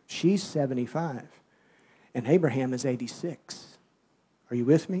 75. She's 75. And Abraham is 86. Are you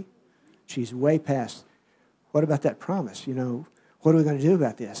with me? She's way past. What about that promise? What are we going to do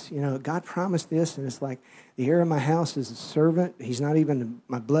about this? God promised this, and it's like the heir of my house is a servant. He's not even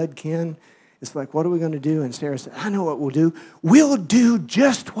my blood kin. It's like, what are we going to do? And Sarah said, I know what we'll do. We'll do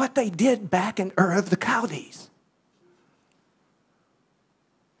just what they did back in Ur of the Chaldees.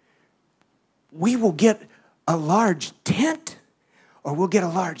 We will get a large tent, or we'll get a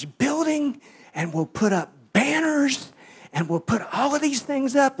large building, and we'll put up banners, and we'll put all of these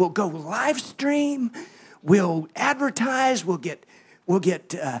things up. We'll go live stream. We'll advertise. We'll get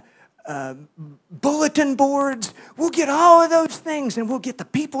bulletin boards. We'll get all of those things, and we'll get the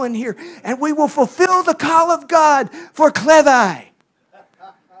people in here, and we will fulfill the call of God for Clevi.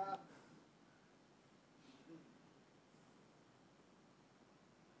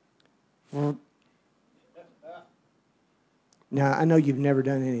 Now, I know you've never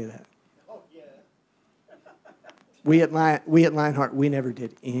done any of that. We at Lionheart, we never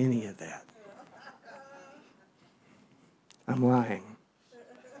did any of that. I'm lying.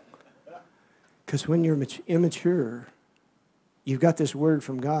 Because when you're immature, you've got this word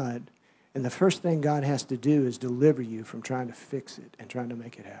from God, and the first thing God has to do is deliver you from trying to fix it and trying to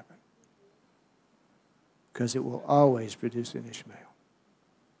make it happen. Because it will always produce an Ishmael.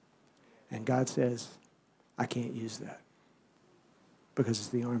 And God says, I can't use that. Because it's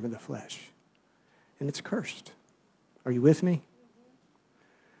the arm of the flesh. And it's cursed. Are you with me?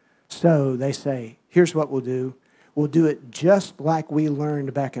 So they say, here's what we'll do. We'll do it just like we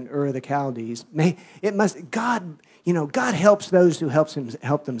learned back in Ur of the Chaldees. God helps those who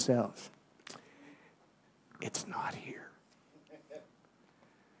help themselves. It's not here.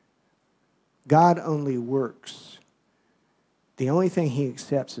 God only works. The only thing he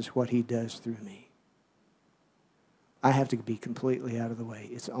accepts is what he does through me. I have to be completely out of the way.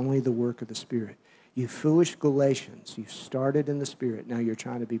 It's only the work of the Spirit. You foolish Galatians, you started in the Spirit. Now you're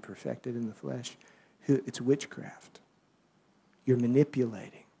trying to be perfected in the flesh. It's witchcraft. You're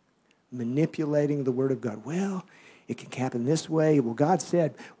manipulating the Word of God. Well, it can happen this way. Well, God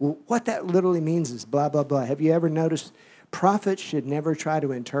said, well, what that literally means is blah, blah, blah. Have you ever noticed prophets should never try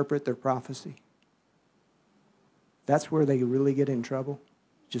to interpret their prophecy? That's where they really get in trouble.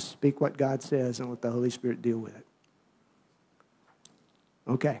 Just speak what God says and let the Holy Spirit deal with it.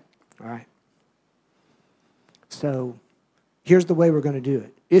 Okay, all right. So here's the way we're going to do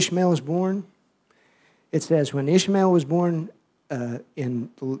it. Ishmael was born. It says when Ishmael was born in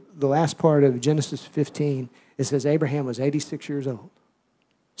the last part of Genesis 15, it says Abraham was 86 years old.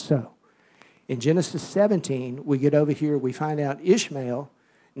 So in Genesis 17, we get over here, we find out Ishmael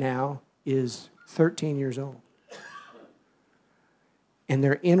now is 13 years old. And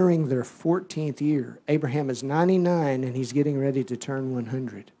they're entering their 14th year. Abraham is 99, and he's getting ready to turn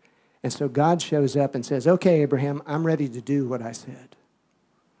 100. And so God shows up and says, okay, Abraham, I'm ready to do what I said.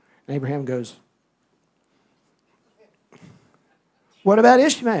 And Abraham goes, what about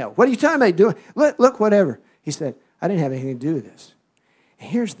Ishmael? What are you talking about doing? Look, whatever. He said, I didn't have anything to do with this. And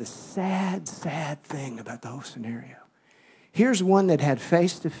here's the sad, sad thing about the whole scenario. Here's one that had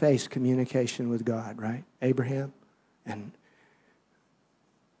face-to-face communication with God, right? Abraham. And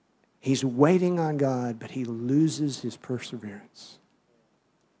he's waiting on God, but he loses his perseverance.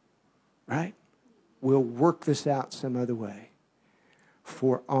 Right? We'll work this out some other way.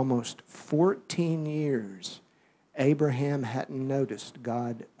 For almost 14 years, Abraham hadn't noticed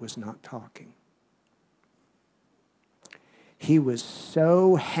God was not talking. He was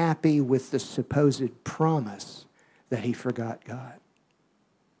so happy with the supposed promise that he forgot God.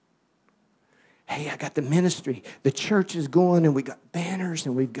 Hey, I got the ministry. The church is going, and we got banners,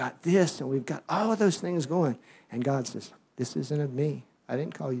 and we've got this, and we've got all of those things going. And God says, this isn't of me. I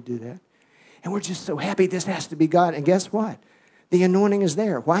didn't call you to do that. And we're just so happy this has to be God. And guess what? The anointing is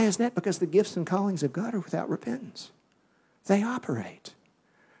there. Why is that? Because the gifts and callings of God are without repentance. They operate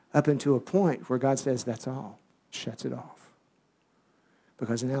up into a point where God says, that's all. Shuts it off.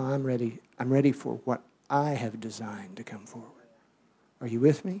 Because now I'm ready for what I have designed to come forward. Are you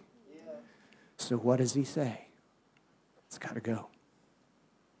with me? Yeah. So what does he say? It's got to go.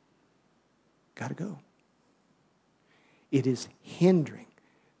 Got to go. It is hindering.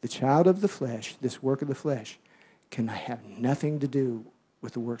 The child of the flesh, this work of the flesh, can have nothing to do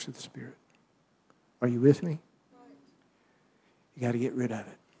with the works of the Spirit. Are you with me? You got to get rid of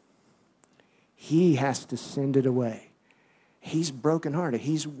it. He has to send it away. He's brokenhearted.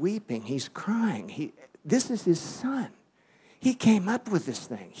 He's weeping. He's crying. This is his son. He came up with this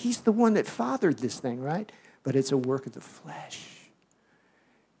thing. He's the one that fathered this thing, right? But it's a work of the flesh.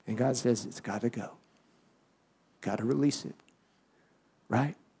 And God says it's got to go. Got to release it.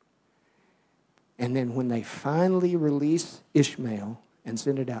 Right? And then when they finally release Ishmael and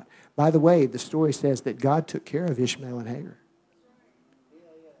send it out. By the way, the story says that God took care of Ishmael and Hagar.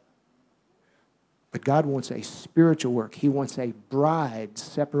 But God wants a spiritual work. He wants a bride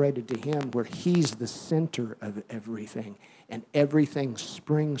separated to him where he's the center of everything. And everything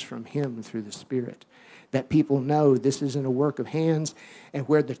springs from him through the Spirit. That people know this isn't a work of hands, and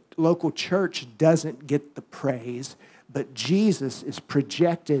where the local church doesn't get the praise, but Jesus is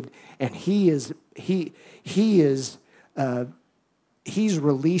projected, and he's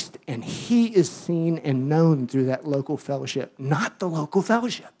released, and he is seen and known through that local fellowship, not the local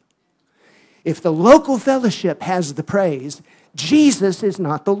fellowship. If the local fellowship has the praise, Jesus is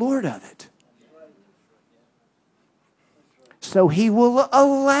not the Lord of it. So he will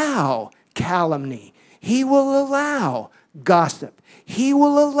allow calumny. He will allow gossip. He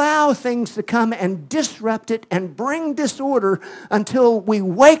will allow things to come and disrupt it and bring disorder until we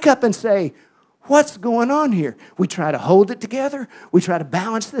wake up and say, what's going on here? We try to hold it together. We try to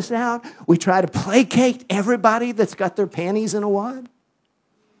balance this out. We try to placate everybody that's got their panties in a wad.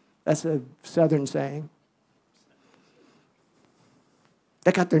 That's a southern saying.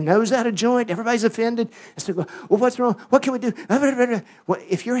 They got their nose out of joint. Everybody's offended. And so, well, what's wrong? What can we do? Well,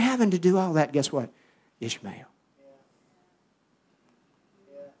 if you're having to do all that, guess what? Ishmael.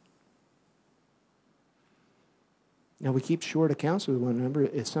 Now, we keep short accounts with one another.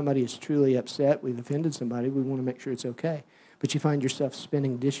 If somebody is truly upset, we've offended somebody, we want to make sure it's okay. But you find yourself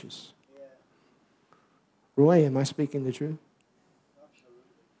spinning dishes. Yeah. Roy, am I speaking the truth? Absolutely.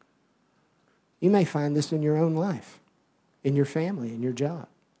 You may find this in your own life, in your family, in your job.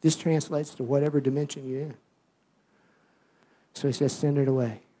 This translates to whatever dimension you're in. So he says, send it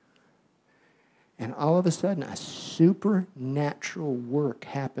away. And all of a sudden, a supernatural work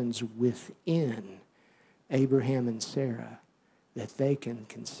happens within Abraham and Sarah that they can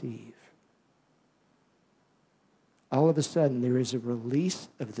conceive. All of a sudden, there is a release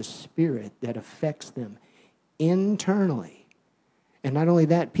of the Spirit that affects them internally. And not only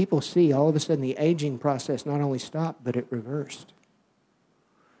that, people see all of a sudden the aging process not only stopped, but it reversed.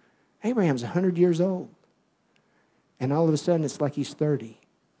 Abraham's 100 years old. And all of a sudden, it's like he's 30.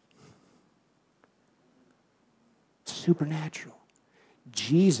 Supernatural.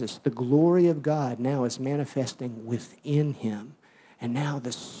 Jesus, the glory of God, now is manifesting within him. And now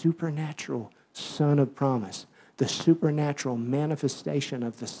the supernatural Son of promise, the supernatural manifestation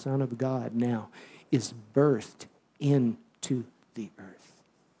of the Son of God now is birthed into the earth.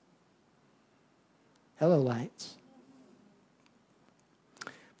 Hello, lights.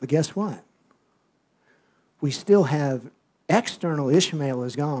 But guess what? We still have external Ishmael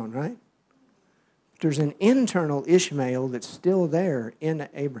is gone, right? There's an internal Ishmael that's still there in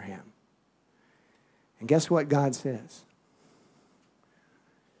Abraham. And guess what God says?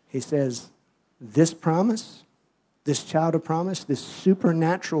 He says, this promise this child of promise, this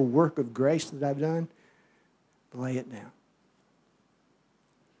supernatural work of grace that I've done, lay it down.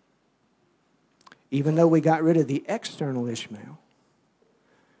 Even though we got rid of the external Ishmael,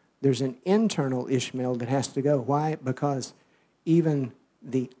 there's an internal Ishmael that has to go. Why? Because even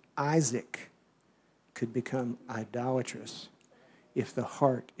the Isaac could become idolatrous if the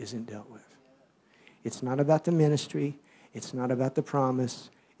heart isn't dealt with. It's not about the ministry. It's not about the promise.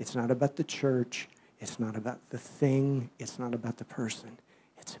 It's not about the church. It's not about the thing. It's not about the person.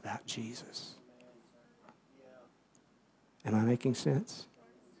 It's about Jesus. Am I making sense?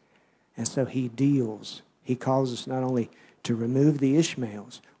 And so he deals. He calls us not only to remove the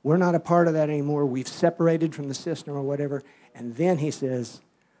Ishmaels. We're not a part of that anymore. We've separated from the system or whatever. And then he says,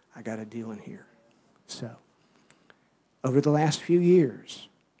 I got a deal in here. So, over the last few years,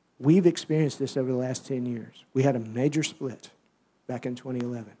 we've experienced this over the last 10 years. We had a major split back in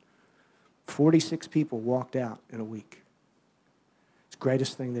 2011. 46 people walked out in a week. It's the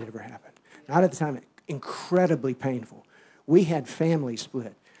greatest thing that ever happened. Not at the time, incredibly painful. We had family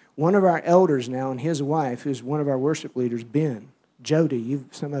split. One of our elders now and his wife, who's one of our worship leaders, Ben, Jody,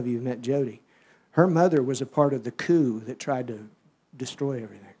 some of you have met Jody. Her mother was a part of the coup that tried to destroy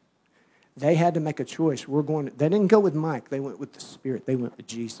everything. They had to make a choice. They didn't go with Mike. They went with the Spirit. They went with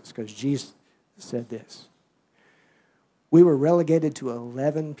Jesus because Jesus said this. We were relegated to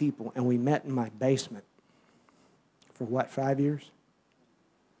 11 people, and we met in my basement for what, 5 years?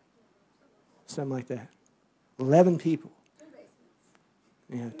 Something like that. 11 people. 2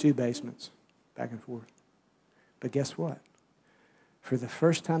 basements. Yeah, 2 basements, back and forth. But guess what? For the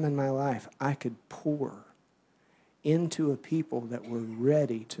first time in my life, I could pour into a people that were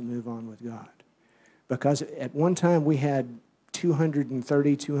ready to move on with God. Because at one time we had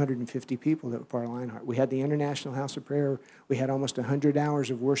 230, 250 people that were part of Lionheart. We had the International House of Prayer. We had almost 100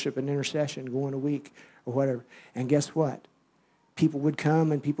 hours of worship and intercession going a week or whatever. And guess what? People would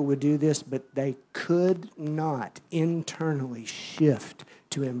come and people would do this, but they could not internally shift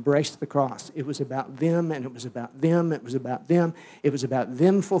to embrace the cross. It was about them, and it was about them, it was about them. It was about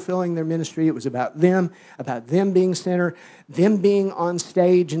them fulfilling their ministry. It was about them being center, them being on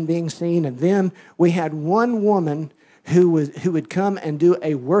stage and being seen, and them. We had one woman who would come and do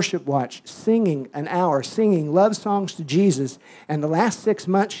a worship watch, singing an hour, singing love songs to Jesus, and the last 6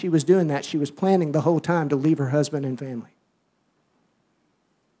 months she was doing that, she was planning the whole time to leave her husband and family.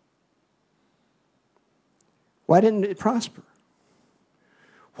 Why didn't it prosper?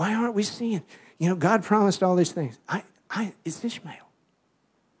 Why aren't we seeing? God promised all these things. It's Ishmael.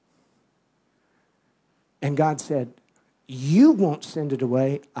 And God said, you won't send it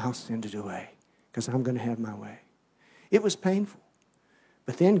away, I'll send it away because I'm going to have my way. It was painful.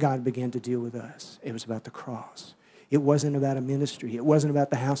 But then God began to deal with us. It was about the cross. It wasn't about a ministry. It wasn't about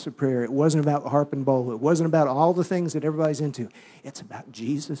the house of prayer. It wasn't about the harp and bowl. It wasn't about all the things that everybody's into. It's about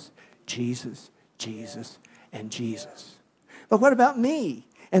Jesus, Jesus, Jesus, and Jesus. But what about me?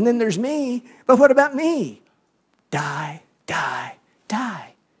 And then there's me. But what about me? Die, die,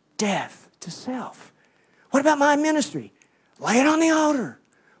 die. Death to self. What about my ministry? Lay it on the altar.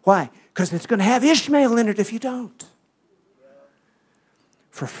 Why? Because it's going to have Ishmael in it if you don't.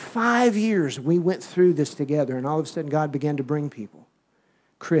 For 5 years, we went through this together, and all of a sudden, God began to bring people.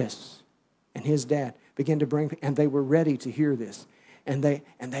 Chris and his dad began to bring, and they were ready to hear this, and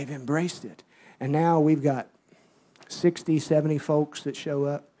they've embraced it. And now we've got 60, 70 folks that show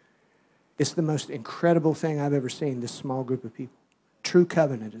up. It's the most incredible thing I've ever seen, this small group of people. True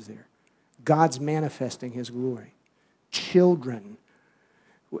covenant is there. God's manifesting His glory. Children.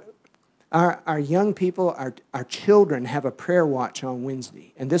 Our young people, our children have a prayer watch on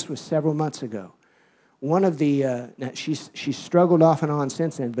Wednesday, and this was several months ago. One of the she's struggled off and on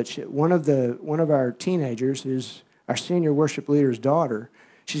since then, but one of our teenagers, who's our senior worship leader's daughter,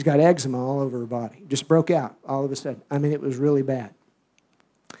 she's got eczema all over her body. Just broke out all of a sudden. I mean, it was really bad.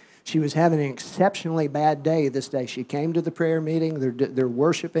 She was having an exceptionally bad day this day. She came to the prayer meeting. They're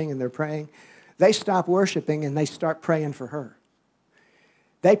worshiping and they're praying. They stop worshiping and they start praying for her.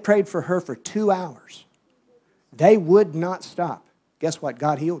 They prayed for her for 2 hours. They would not stop. Guess what?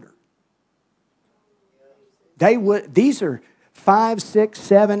 God healed her. These are 5, 6,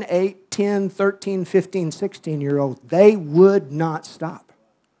 7, 8, 10, 13, 15, 16-year-olds. They would not stop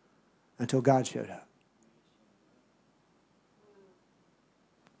until God showed up.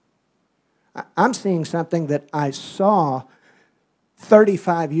 I'm seeing something that I saw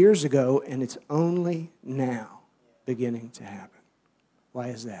 35 years ago, and it's only now beginning to happen. Why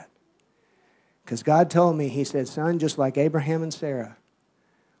is that? Because God told me, He said, son, just like Abraham and Sarah,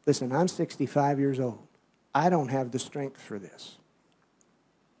 listen, I'm 65 years old. I don't have the strength for this.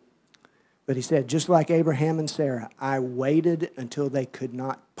 But he said, just like Abraham and Sarah, I waited until they could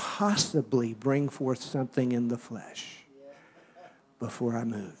not possibly bring forth something in the flesh before I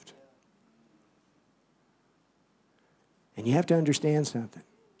moved. And you have to understand something.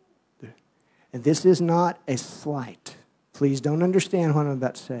 And this is not a slight. Please don't understand what I'm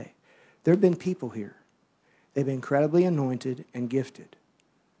about to say. There have been people here. They've been incredibly anointed and gifted.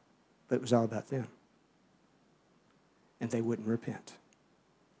 But it was all about them. And they wouldn't repent.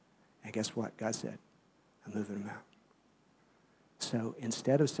 And guess what? God said, I'm moving them out. So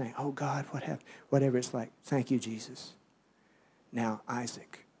instead of saying, oh God, what happened? Whatever, it's like, thank you, Jesus. Now,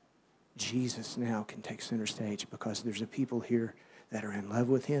 Isaac, Jesus now can take center stage because there's a people here that are in love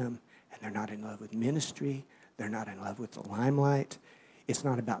with him and they're not in love with ministry. They're not in love with the limelight. It's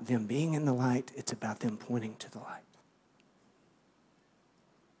not about them being in the light. It's about them pointing to the light.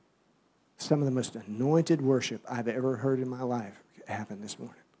 Some of the most anointed worship I've ever heard in my life happened this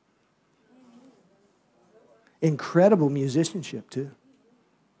morning. Incredible musicianship, too.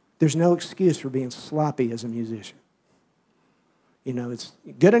 There's no excuse for being sloppy as a musician. You know, it's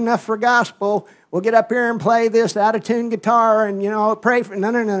good enough for gospel. We'll get up here and play this out-of-tune guitar and, pray for...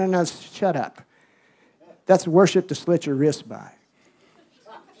 No. Shut up. That's worship to slit your wrist by.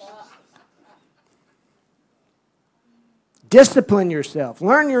 Discipline yourself.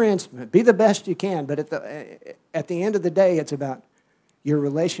 Learn your instrument. Be the best you can. But at the end of the day, it's about your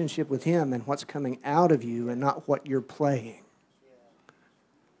relationship with him and what's coming out of you and not what you're playing.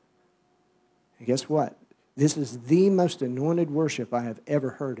 And guess what? This is the most anointed worship I have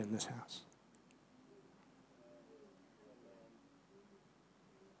ever heard in this house.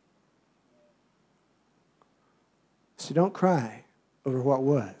 So don't cry over what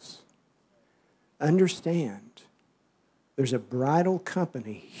was. Understand there's a bridal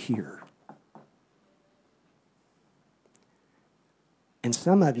company here. And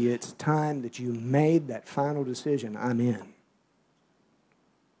some of you, it's time that you made that final decision. I'm in.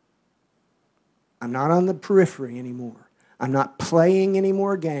 I'm not on the periphery anymore. I'm not playing any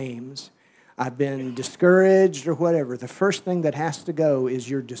more games. I've been discouraged or whatever. The first thing that has to go is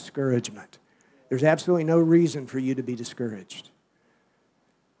your discouragement. There's absolutely no reason for you to be discouraged.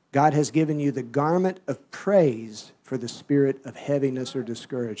 God has given you the garment of praise for the spirit of heaviness or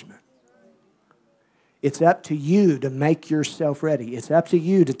discouragement. It's up to you to make yourself ready. It's up to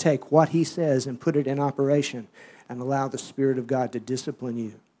you to take what he says and put it in operation and allow the Spirit of God to discipline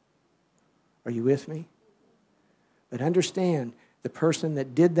you. Are you with me? But understand, the person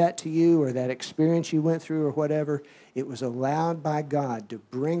that did that to you or that experience you went through or whatever, it was allowed by God to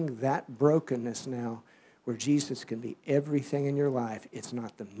bring that brokenness now where Jesus can be everything in your life. It's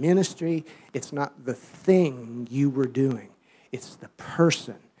not the ministry. It's not the thing you were doing. It's the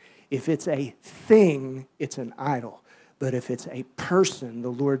person. If it's a thing, it's an idol. But if it's a person,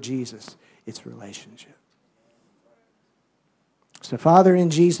 the Lord Jesus, it's relationship. So, Father, in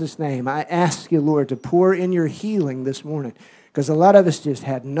Jesus' name, I ask you, Lord, to pour in your healing this morning. Because a lot of us just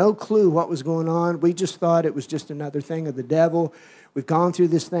had no clue what was going on. We just thought it was just another thing of the devil. We've gone through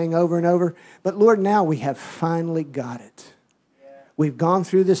this thing over and over. But, Lord, now we have finally got it. We've gone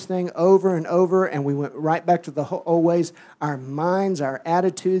through this thing over and over, and we went right back to the old ways. Our minds, our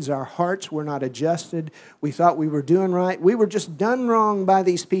attitudes, our hearts were not adjusted. We thought we were doing right. We were just done wrong by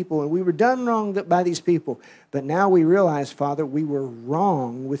these people, and we were done wrong by these people. But now we realize, Father, we were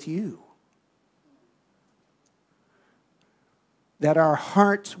wrong with you. That our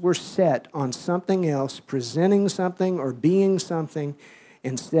hearts were set on something else, presenting something or being something,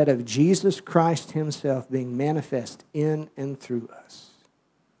 instead of Jesus Christ himself being manifest in and through us.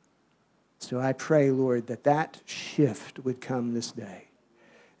 So I pray, Lord, that that shift would come this day,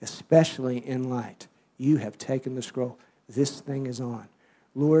 especially in light. You have taken the scroll. This thing is on.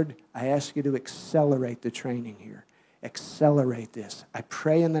 Lord, I ask you to accelerate the training here. Accelerate this. I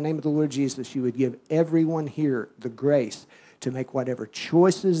pray in the name of the Lord Jesus, you would give everyone here the grace to make whatever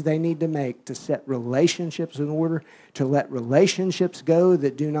choices they need to make to set relationships in order, to let relationships go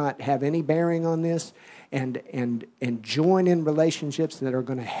that do not have any bearing on this, and join in relationships that are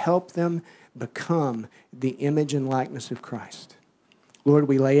going to help them become the image and likeness of Christ. Lord,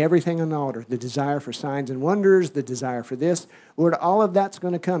 we lay everything on the altar, the desire for signs and wonders, the desire for this. Lord, all of that's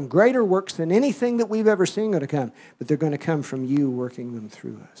going to come. Greater works than anything that we've ever seen going to come, but they're going to come from you working them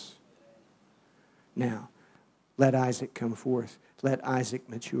through us. Now, let Isaac come forth. Let Isaac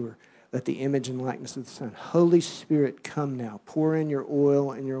mature. Let the image and likeness of the Son. Holy Spirit, come now. Pour in your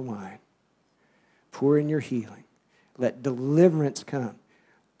oil and your wine. Pour in your healing. Let deliverance come.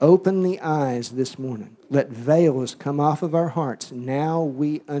 Open the eyes this morning. Let veils come off of our hearts. Now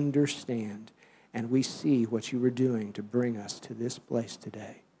we understand and we see what you were doing to bring us to this place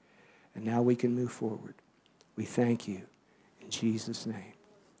today. And now we can move forward. We thank you in Jesus' name.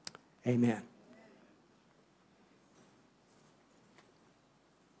 Amen.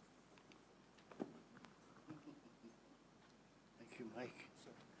 Thank you, Mike.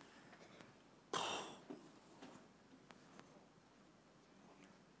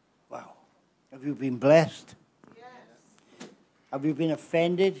 Wow. Have you been blessed? Yes. Have you been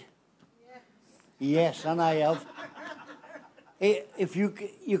offended? Yes. Yes, and I have. If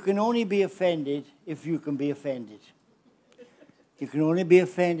you can only be offended if you can be offended. You can only be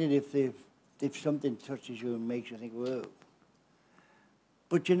offended if something touches you and makes you think, whoa.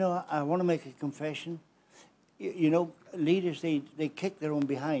 But you know, I want to make a confession. You know, leaders, they kick their own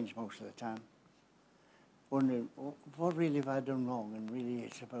behinds most of the time. Wondering, what really have I done wrong? And really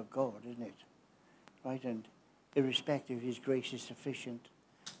it's about God, isn't it? Right? And irrespective, His grace is sufficient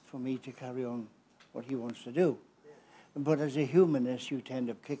for me to carry on what He wants to do. But as a humanist, you tend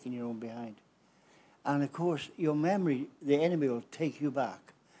up kicking your own behind. And of course, your memory, the enemy will take you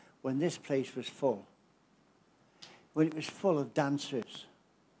back when this place was full. When it was full of dancers,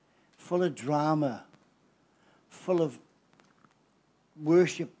 full of drama, full of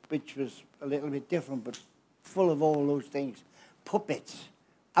worship, which was a little bit different, but full of all those things. Puppets,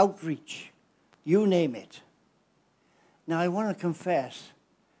 outreach, you name it. Now, I want to confess,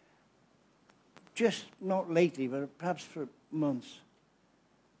 just not lately, but perhaps for months,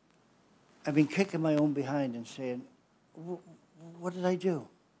 I've been kicking my own behind and saying, what did I do?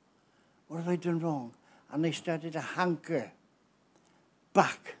 What have I done wrong? And I started to hanker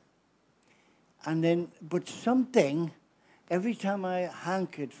back. And then, but something, every time I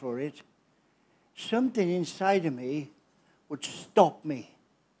hankered for it, something inside of me would stop me,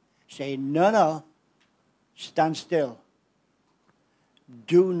 saying, no, stand still.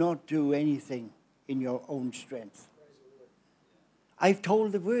 Do not do anything in your own strength. I've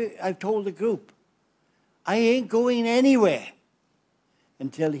told the group, I ain't going anywhere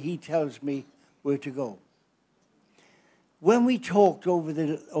until He tells me where to go. When we talked over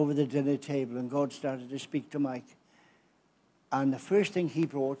the dinner table and God started to speak to Mike, and the first thing He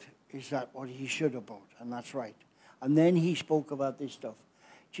brought is that what He should have brought, and that's right. And then He spoke about this stuff.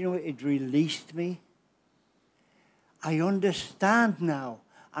 Do you know what? It released me. I understand now.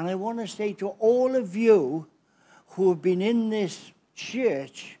 And I want to say to all of you who have been in this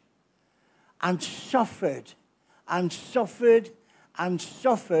church and suffered and suffered and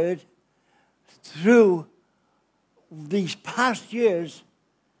suffered through these past years,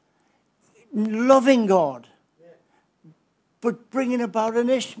 loving God, but bringing about an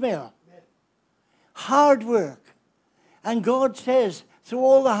Ishmael. Hard work. And God says, through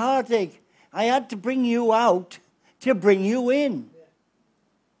all the heartache, I had to bring you out to bring you in.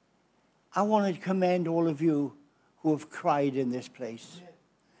 I want to commend all of you who have cried in this place.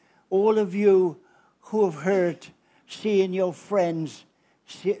 All of you who have hurt seeing your friends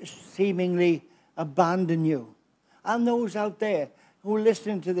seemingly abandon you. And those out there who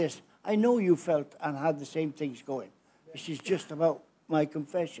listen to this, I know you felt and had the same things going. This is just about my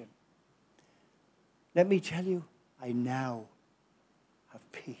confession. Let me tell you, I now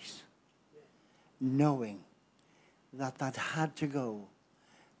have peace, knowing that had to go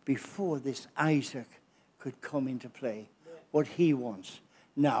before this Isaac could come into play, what he wants.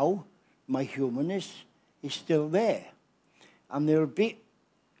 Now, my humanness is still there. And there will be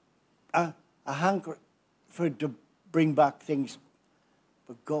a hanker for it to bring back things.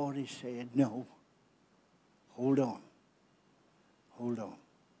 But God is saying, no, hold on. Hold on.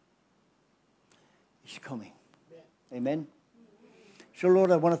 He's coming. Amen. So,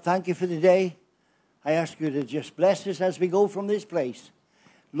 Lord, I want to thank you for the day. I ask you to just bless us as we go from this place.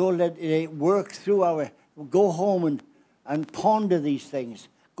 Lord, let it work through go home and ponder these things.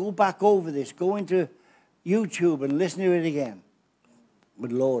 Go back over this. Go into YouTube and listen to it again.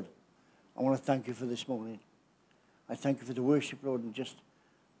 But Lord, I want to thank you for this morning. I thank you for the worship, Lord, and just,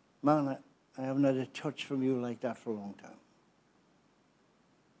 man, I haven't had a touch from you like that for a long time.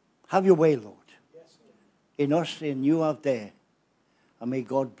 Have your way, Lord. Yes, Lord. In us, in you out there. And may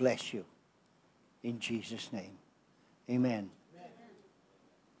God bless you. In Jesus' name. Amen.